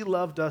 He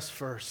loved us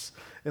first.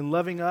 In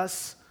loving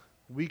us,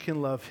 we can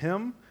love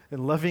him.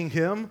 In loving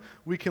him,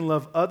 we can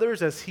love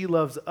others as he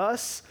loves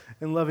us.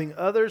 In loving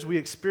others, we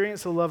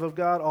experience the love of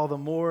God all the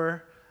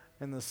more,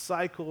 and the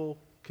cycle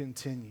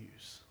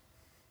continues.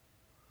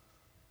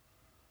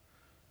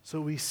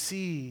 So we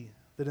see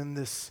that in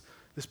this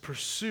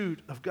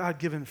pursuit of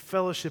God-given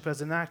fellowship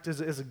as an act,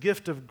 as a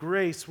gift of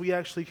grace, we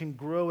actually can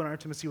grow in our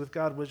intimacy with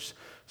God, which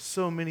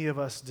so many of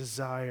us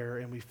desire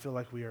and we feel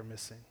like we are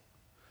missing.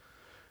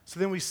 So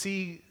then we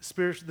see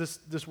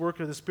this work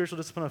of the spiritual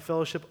discipline of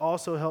fellowship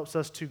also helps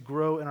us to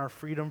grow in our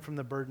freedom from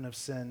the burden of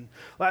sin.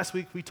 Last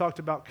week we talked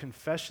about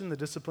confession, the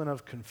discipline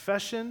of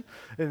confession,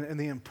 and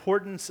the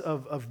importance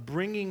of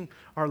bringing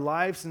our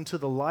lives into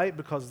the light,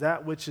 because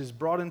that which is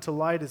brought into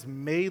light is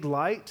made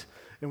light,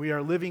 and we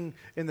are living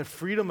in the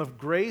freedom of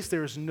grace.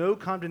 There is no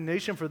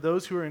condemnation for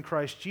those who are in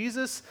Christ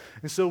Jesus.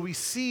 And so we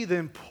see the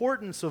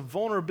importance of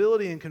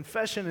vulnerability and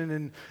confession and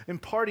in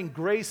imparting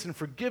grace and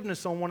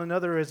forgiveness on one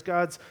another as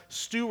God's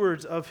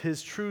stewards of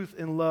his truth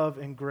and love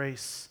and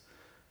grace.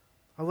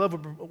 I love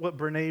what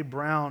Brené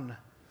Brown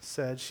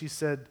said. She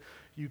said,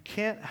 "You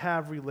can't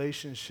have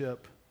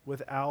relationship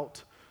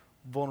without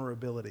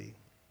vulnerability."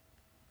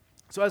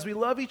 So as we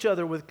love each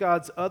other with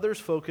God's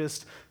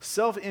others-focused,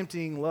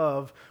 self-emptying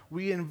love,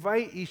 we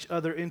invite each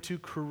other into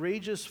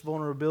courageous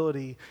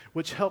vulnerability,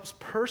 which helps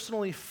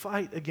personally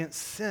fight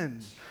against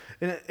sin.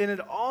 And it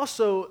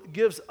also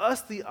gives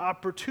us the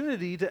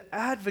opportunity to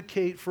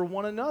advocate for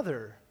one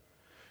another.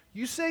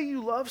 You say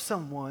you love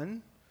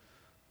someone,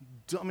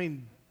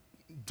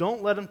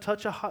 don't let them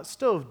touch a hot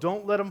stove.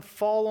 Don't let them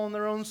fall on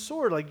their own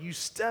sword. Like, you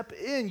step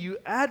in, you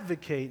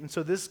advocate. And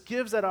so this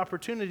gives that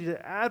opportunity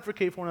to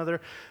advocate for one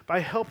another by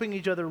helping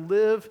each other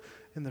live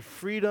in the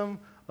freedom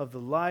of the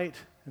light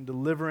and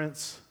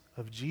deliverance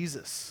of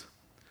Jesus.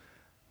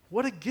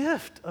 What a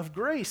gift of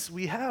grace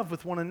we have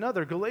with one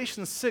another.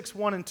 Galatians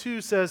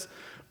 6:1-2 says,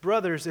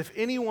 "Brothers, if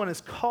anyone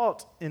is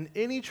caught in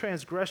any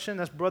transgression,"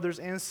 that's brothers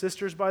and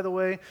sisters, by the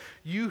way,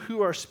 "you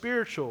who are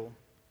spiritual,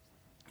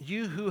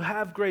 you who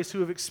have grace, who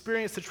have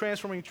experienced the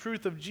transforming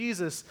truth of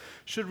Jesus,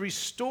 should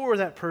restore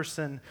that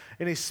person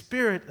in a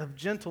spirit of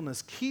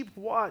gentleness. Keep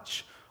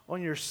watch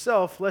on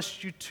yourself,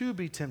 lest you too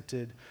be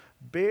tempted.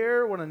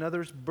 Bear one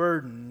another's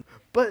burden."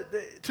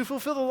 But to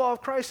fulfill the law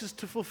of Christ is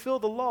to fulfill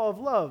the law of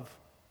love,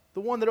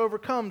 the one that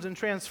overcomes and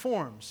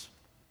transforms.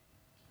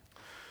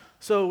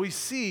 So we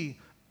see,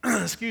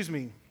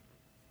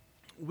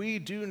 we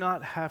do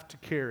not have to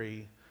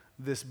carry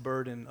this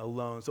burden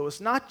alone. So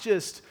it's not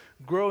just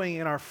growing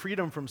in our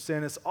freedom from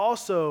sin, it's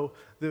also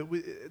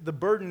that the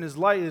burden is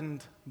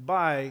lightened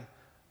by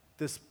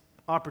this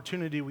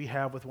opportunity we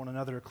have with one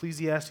another.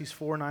 Ecclesiastes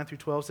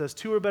 4:9-12 says,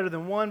 "Two are better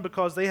than one,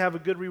 because they have a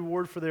good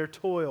reward for their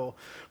toil.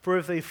 For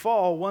if they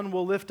fall, one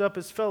will lift up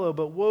his fellow,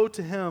 but woe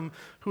to him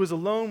who is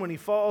alone when he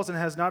falls and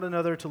has not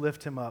another to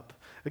lift him up.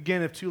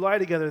 Again, if two lie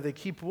together, they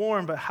keep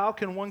warm, but how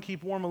can one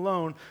keep warm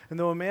alone? And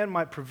though a man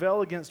might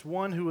prevail against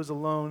one who is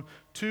alone,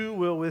 two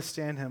will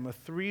withstand him. A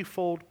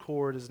threefold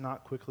cord is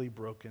not quickly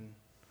broken."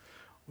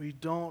 We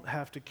don't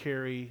have to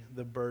carry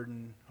the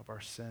burden of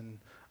our sin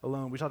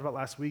alone. We talked about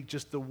last week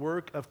just the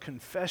work of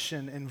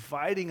confession,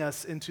 inviting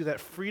us into that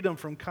freedom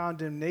from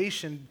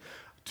condemnation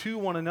to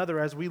one another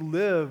as we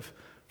live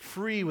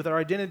free with our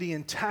identity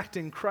intact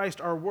in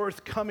Christ, our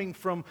worth coming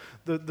from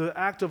the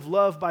act of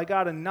love by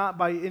God and not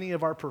by any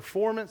of our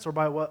performance or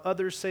by what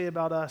others say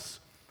about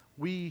us.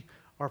 We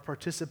are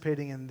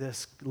participating in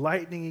this,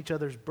 lightening each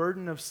other's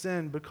burden of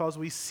sin because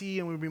we see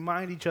and we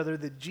remind each other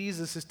that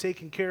Jesus is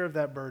taking care of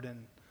that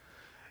burden.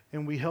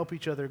 And we help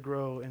each other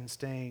grow in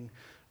staying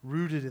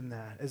rooted in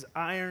that. As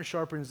iron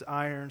sharpens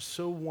iron,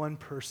 so one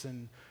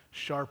person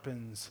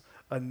sharpens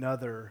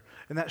another.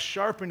 And that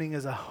sharpening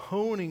is a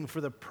honing for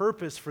the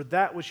purpose for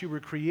that which you were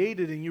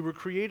created. And you were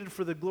created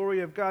for the glory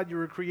of God. You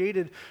were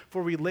created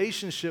for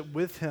relationship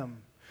with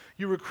him.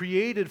 You were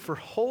created for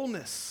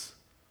wholeness.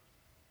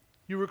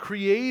 You were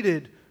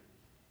created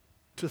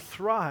to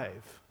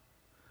thrive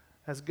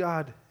as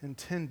God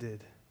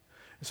intended.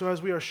 And so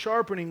as we are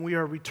sharpening, we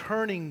are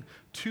returning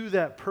to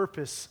that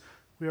purpose.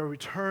 We are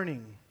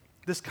returning.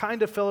 This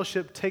kind of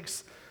fellowship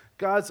takes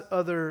God's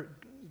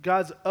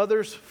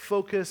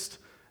others-focused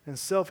and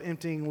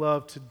self-emptying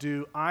love to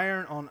do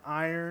iron on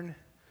iron.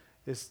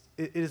 It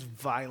is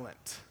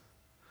violent.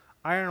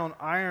 Iron on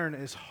iron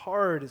is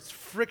hard, it's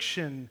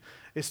friction,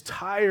 it's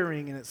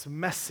tiring, and it's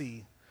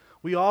messy.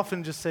 We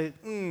often just say,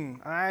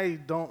 I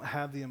don't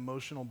have the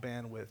emotional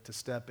bandwidth to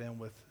step in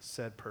with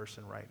said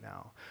person right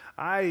now.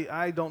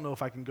 I don't know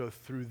if I can go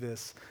through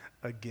this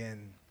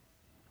again.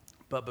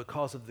 But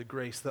because of the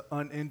grace, the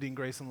unending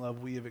grace and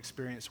love we have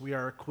experienced, we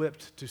are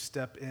equipped to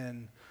step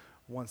in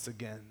once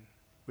again.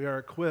 We are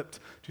equipped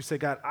to say,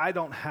 God, I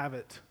don't have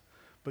it,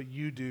 but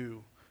you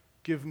do.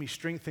 Give me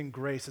strength and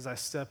grace as I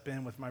step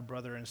in with my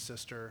brother and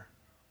sister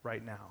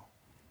right now.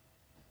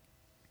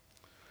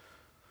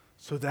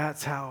 So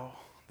that's how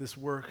this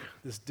work,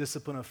 this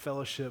discipline of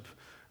fellowship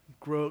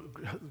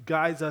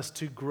guides us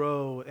to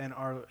grow in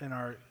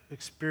our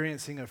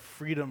experiencing of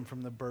freedom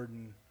from the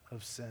burden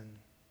of sin.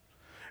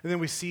 And then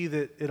we see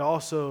that it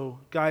also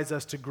guides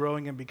us to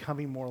growing and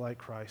becoming more like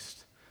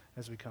Christ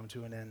as we come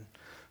to an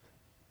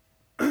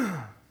end.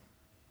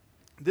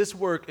 This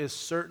work is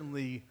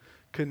certainly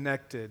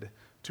connected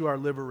to our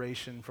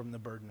liberation from the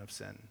burden of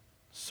sin.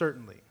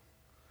 Certainly.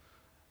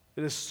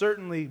 It is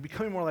certainly,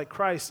 becoming more like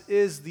Christ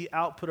is the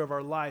output of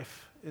our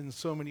life in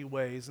so many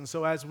ways. And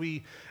so as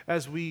we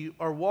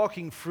are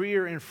walking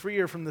freer and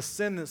freer from the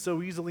sin that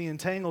so easily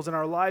entangles in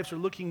our lives, are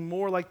looking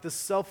more like the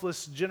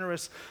selfless,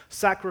 generous,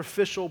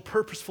 sacrificial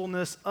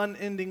purposefulness,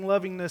 unending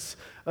lovingness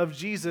of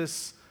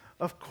Jesus,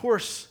 of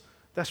course,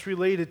 that's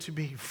related to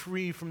being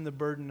free from the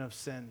burden of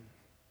sin.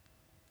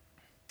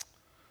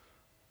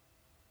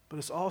 But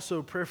it's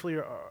also prayerfully,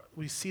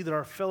 we see that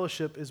our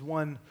fellowship is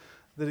one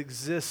that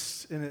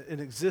exists, and it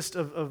exists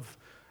of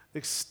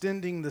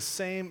extending the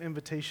same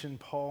invitation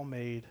Paul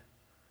made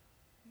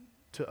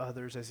to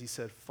others as he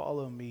said,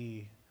 follow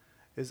me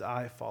as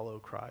I follow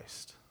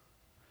Christ.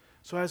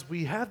 So as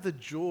we have the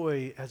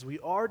joy, as we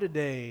are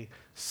today,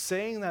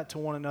 saying that to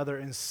one another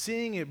and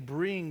seeing it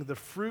bring the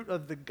fruit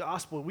of the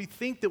gospel, we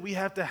think that we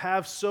have to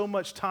have so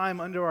much time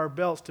under our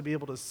belts to be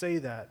able to say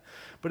that.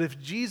 But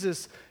if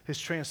Jesus has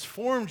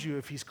transformed you,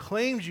 if he's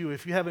claimed you,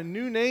 if you have a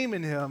new name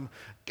in him,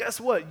 guess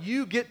what?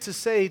 You get to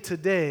say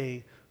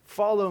today,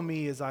 follow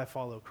me as I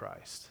follow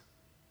Christ.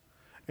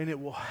 And it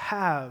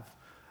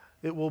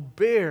will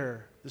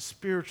bear the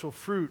spiritual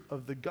fruit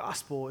of the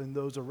gospel in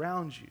those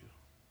around you.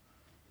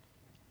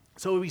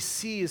 So what we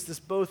see is this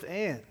both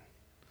and.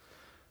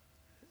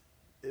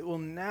 It will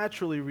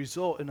naturally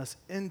result in us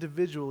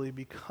individually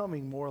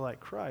becoming more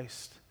like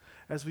Christ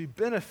as we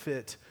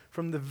benefit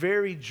from the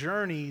very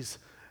journeys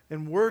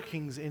and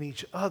workings in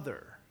each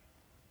other.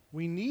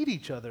 We need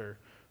each other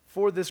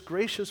for this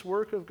gracious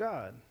work of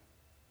God.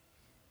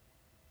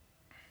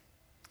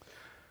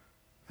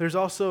 There's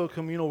also a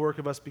communal work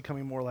of us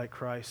becoming more like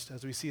Christ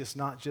as we see it's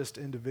not just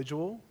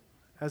individual.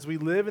 As we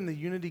live in the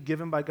unity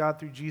given by God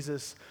through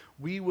Jesus,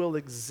 we will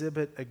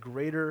exhibit a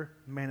greater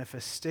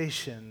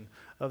manifestation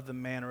of the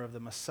manner of the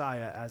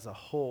Messiah as a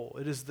whole.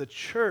 It is the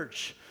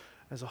church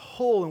as a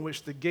whole in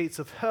which the gates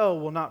of hell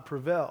will not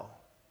prevail.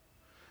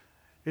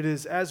 It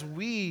is as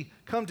we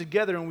come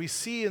together and we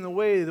see in the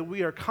way that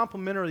we are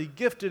complementarily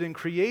gifted and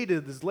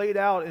created as laid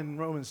out in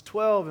Romans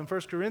 12 and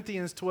 1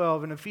 Corinthians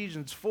 12 and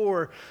Ephesians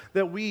 4,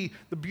 that we,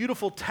 the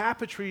beautiful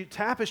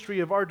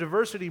tapestry of our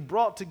diversity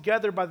brought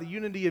together by the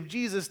unity of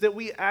Jesus, that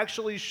we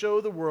actually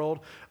show the world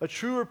a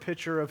truer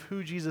picture of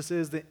who Jesus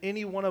is than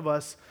any one of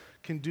us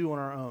can do on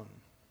our own.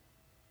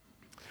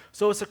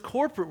 So it's a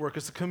corporate work,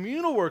 it's a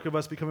communal work of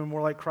us becoming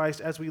more like Christ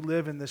as we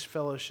live in this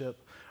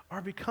fellowship. Our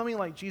becoming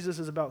like Jesus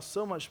is about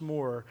so much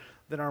more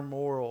than our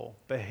moral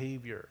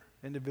behavior,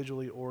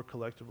 individually or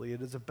collectively.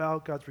 It is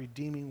about God's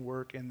redeeming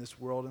work in this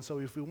world. And so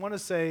if we want to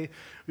say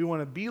we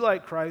want to be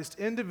like Christ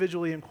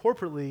individually and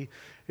corporately,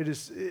 it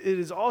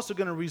is also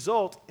going to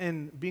result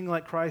in being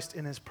like Christ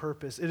in his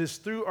purpose. It is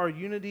through our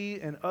unity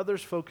and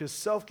others-focused,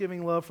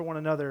 self-giving love for one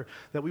another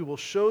that we will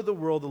show the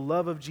world the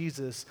love of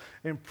Jesus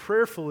and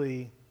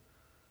prayerfully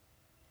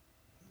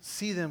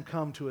see them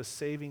come to a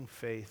saving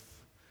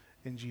faith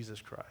in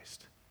Jesus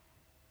Christ.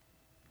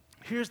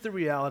 Here's the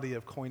reality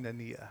of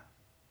koinonia.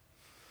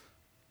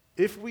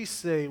 If we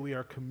say we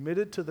are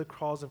committed to the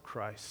cause of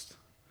Christ,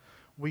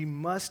 we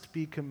must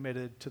be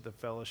committed to the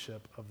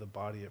fellowship of the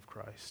body of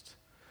Christ.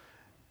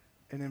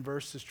 And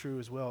inverse is true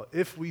as well.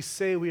 If we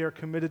say we are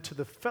committed to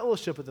the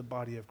fellowship of the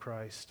body of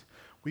Christ,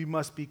 we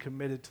must be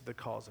committed to the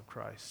cause of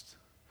Christ.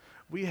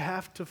 We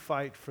have to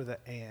fight for the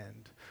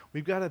and.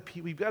 We've got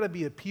to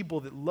be a people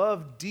that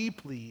love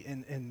deeply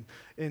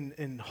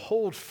and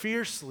hold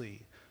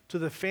fiercely to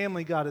the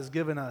family God has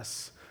given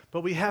us. But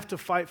we have to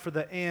fight for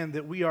the and,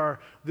 that we are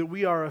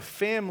a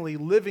family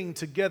living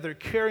together,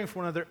 caring for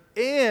one another,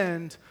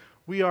 and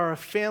we are a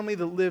family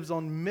that lives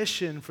on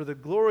mission for the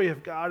glory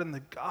of God and the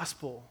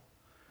gospel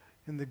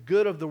and the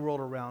good of the world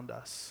around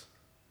us.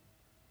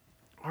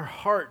 Our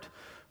heart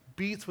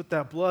beats with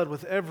that blood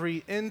with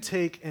every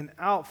intake and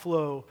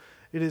outflow.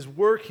 It is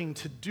working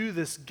to do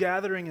this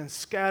gathering and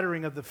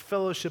scattering of the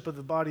fellowship of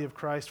the body of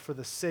Christ for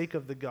the sake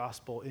of the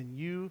gospel in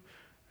you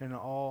in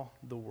all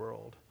the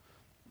world.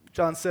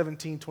 John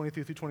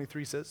 17:23 through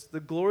 23 says, "The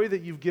glory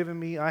that you've given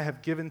me, I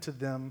have given to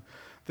them,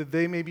 that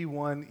they may be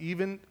one,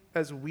 even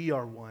as we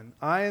are one.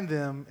 I and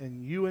them,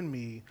 and you and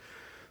me,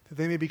 that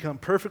they may become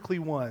perfectly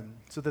one,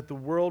 so that the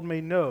world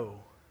may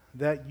know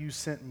that you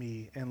sent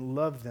me and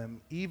love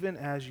them, even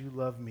as you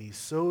love me,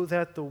 so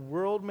that the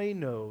world may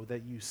know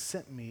that you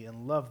sent me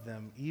and love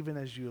them, even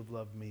as you have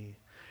loved me.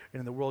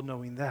 And in the world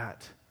knowing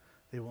that,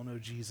 they will know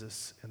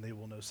Jesus, and they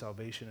will know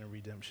salvation and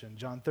redemption."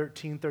 John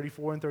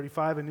 13:34 and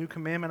 35, "A new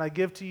commandment I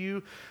give to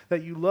you,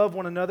 that you love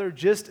one another,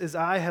 just as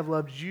I have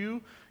loved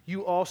you,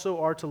 you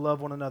also are to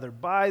love one another.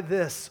 By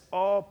this,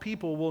 all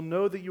people will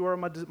know that you are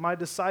my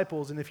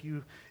disciples, and if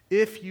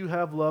you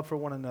have love for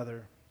one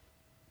another.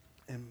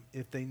 And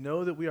if they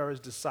know that we are his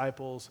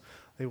disciples,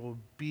 they will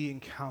be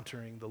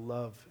encountering the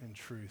love and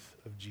truth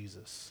of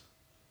Jesus."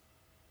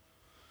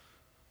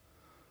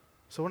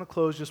 So I want to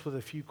close just with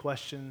a few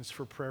questions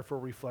for prayerful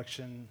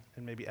reflection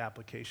and maybe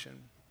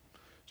application.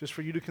 Just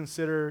for you to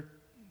consider,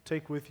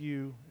 take with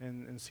you,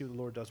 and see what the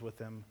Lord does with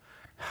them.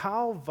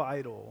 How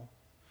vital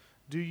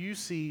do you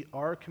see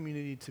our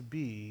community to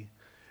be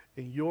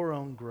in your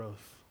own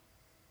growth?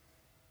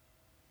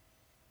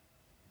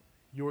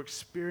 Your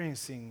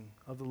experiencing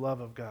of the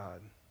love of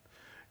God.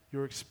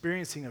 Your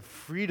experiencing of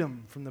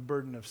freedom from the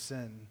burden of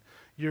sin.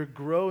 You're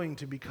growing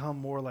to become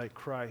more like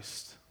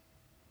Christ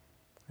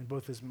in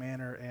both his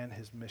manner and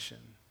his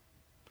mission.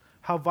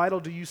 How vital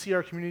do you see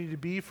our community to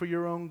be for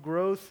your own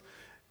growth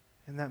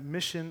and that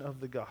mission of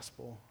the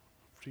gospel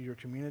to your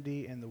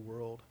community and the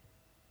world?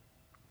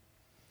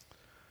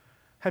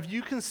 Have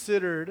you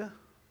considered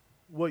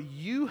what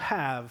you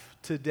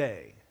have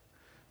today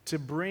to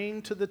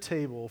bring to the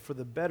table for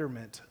the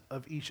betterment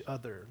of each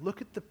other?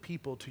 Look at the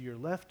people to your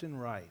left and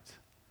right,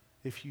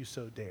 if you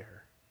so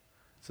dare.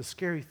 It's a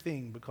scary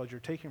thing because you're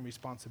taking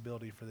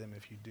responsibility for them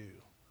if you do.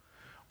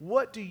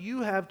 What do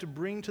you have to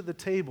bring to the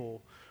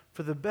table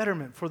for the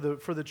betterment, for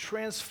the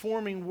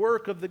transforming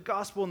work of the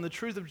gospel and the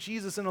truth of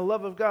Jesus and the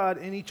love of God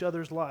in each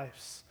other's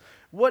lives?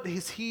 What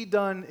has he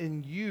done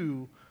in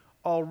you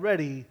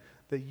already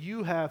that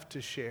you have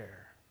to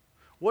share?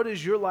 What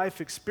is your life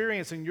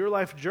experience and your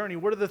life journey?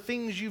 What are the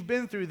things you've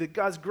been through that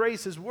God's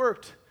grace has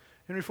worked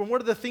in reform?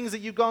 What are the things that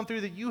you've gone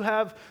through that you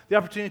have the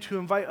opportunity to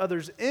invite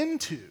others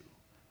into?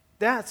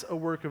 That's a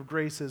work of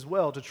grace as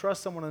well, to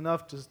trust someone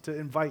enough to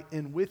invite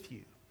in with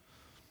you.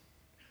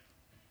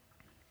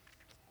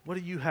 What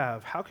do you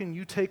have? How can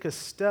you take a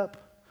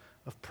step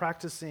of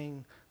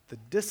practicing the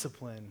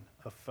discipline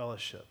of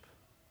fellowship?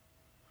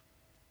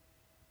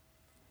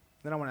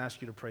 Then I want to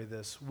ask you to pray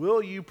this.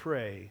 Will you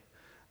pray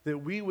that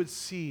we would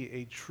see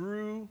a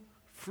true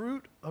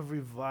fruit of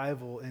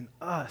revival in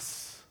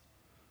us,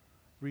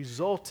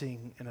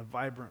 resulting in a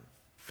vibrant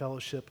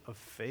fellowship of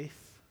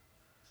faith,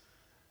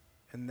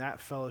 and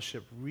that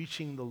fellowship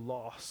reaching the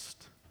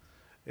lost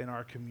in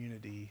our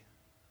community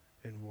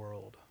and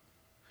world?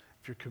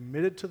 If you're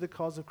committed to the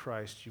cause of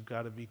Christ, you've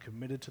got to be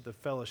committed to the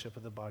fellowship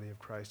of the body of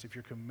Christ. If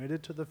you're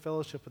committed to the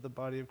fellowship of the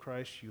body of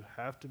Christ, you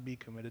have to be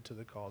committed to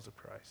the cause of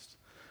Christ.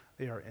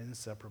 They are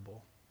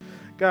inseparable.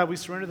 God, we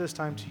surrender this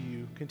time to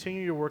you.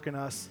 Continue your work in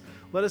us.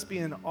 Let us be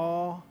in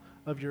awe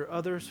of your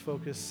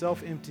others-focused,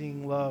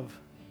 self-emptying love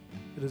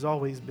that has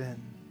always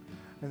been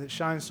and that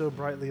shines so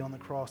brightly on the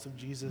cross of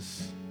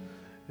Jesus.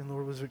 And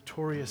Lord, was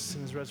victorious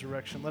in his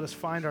resurrection. Let us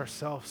find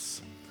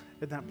ourselves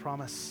in that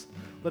promise.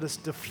 Let us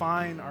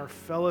define our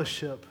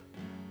fellowship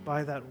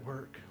by that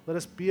work. Let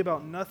us be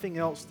about nothing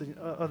else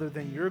other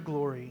than your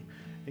glory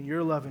and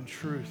your love and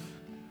truth,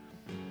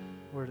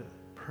 Lord,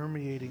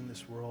 permeating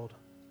this world.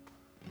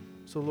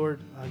 So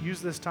Lord,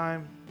 use this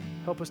time.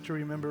 Help us to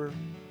remember.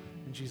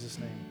 In Jesus'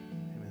 name.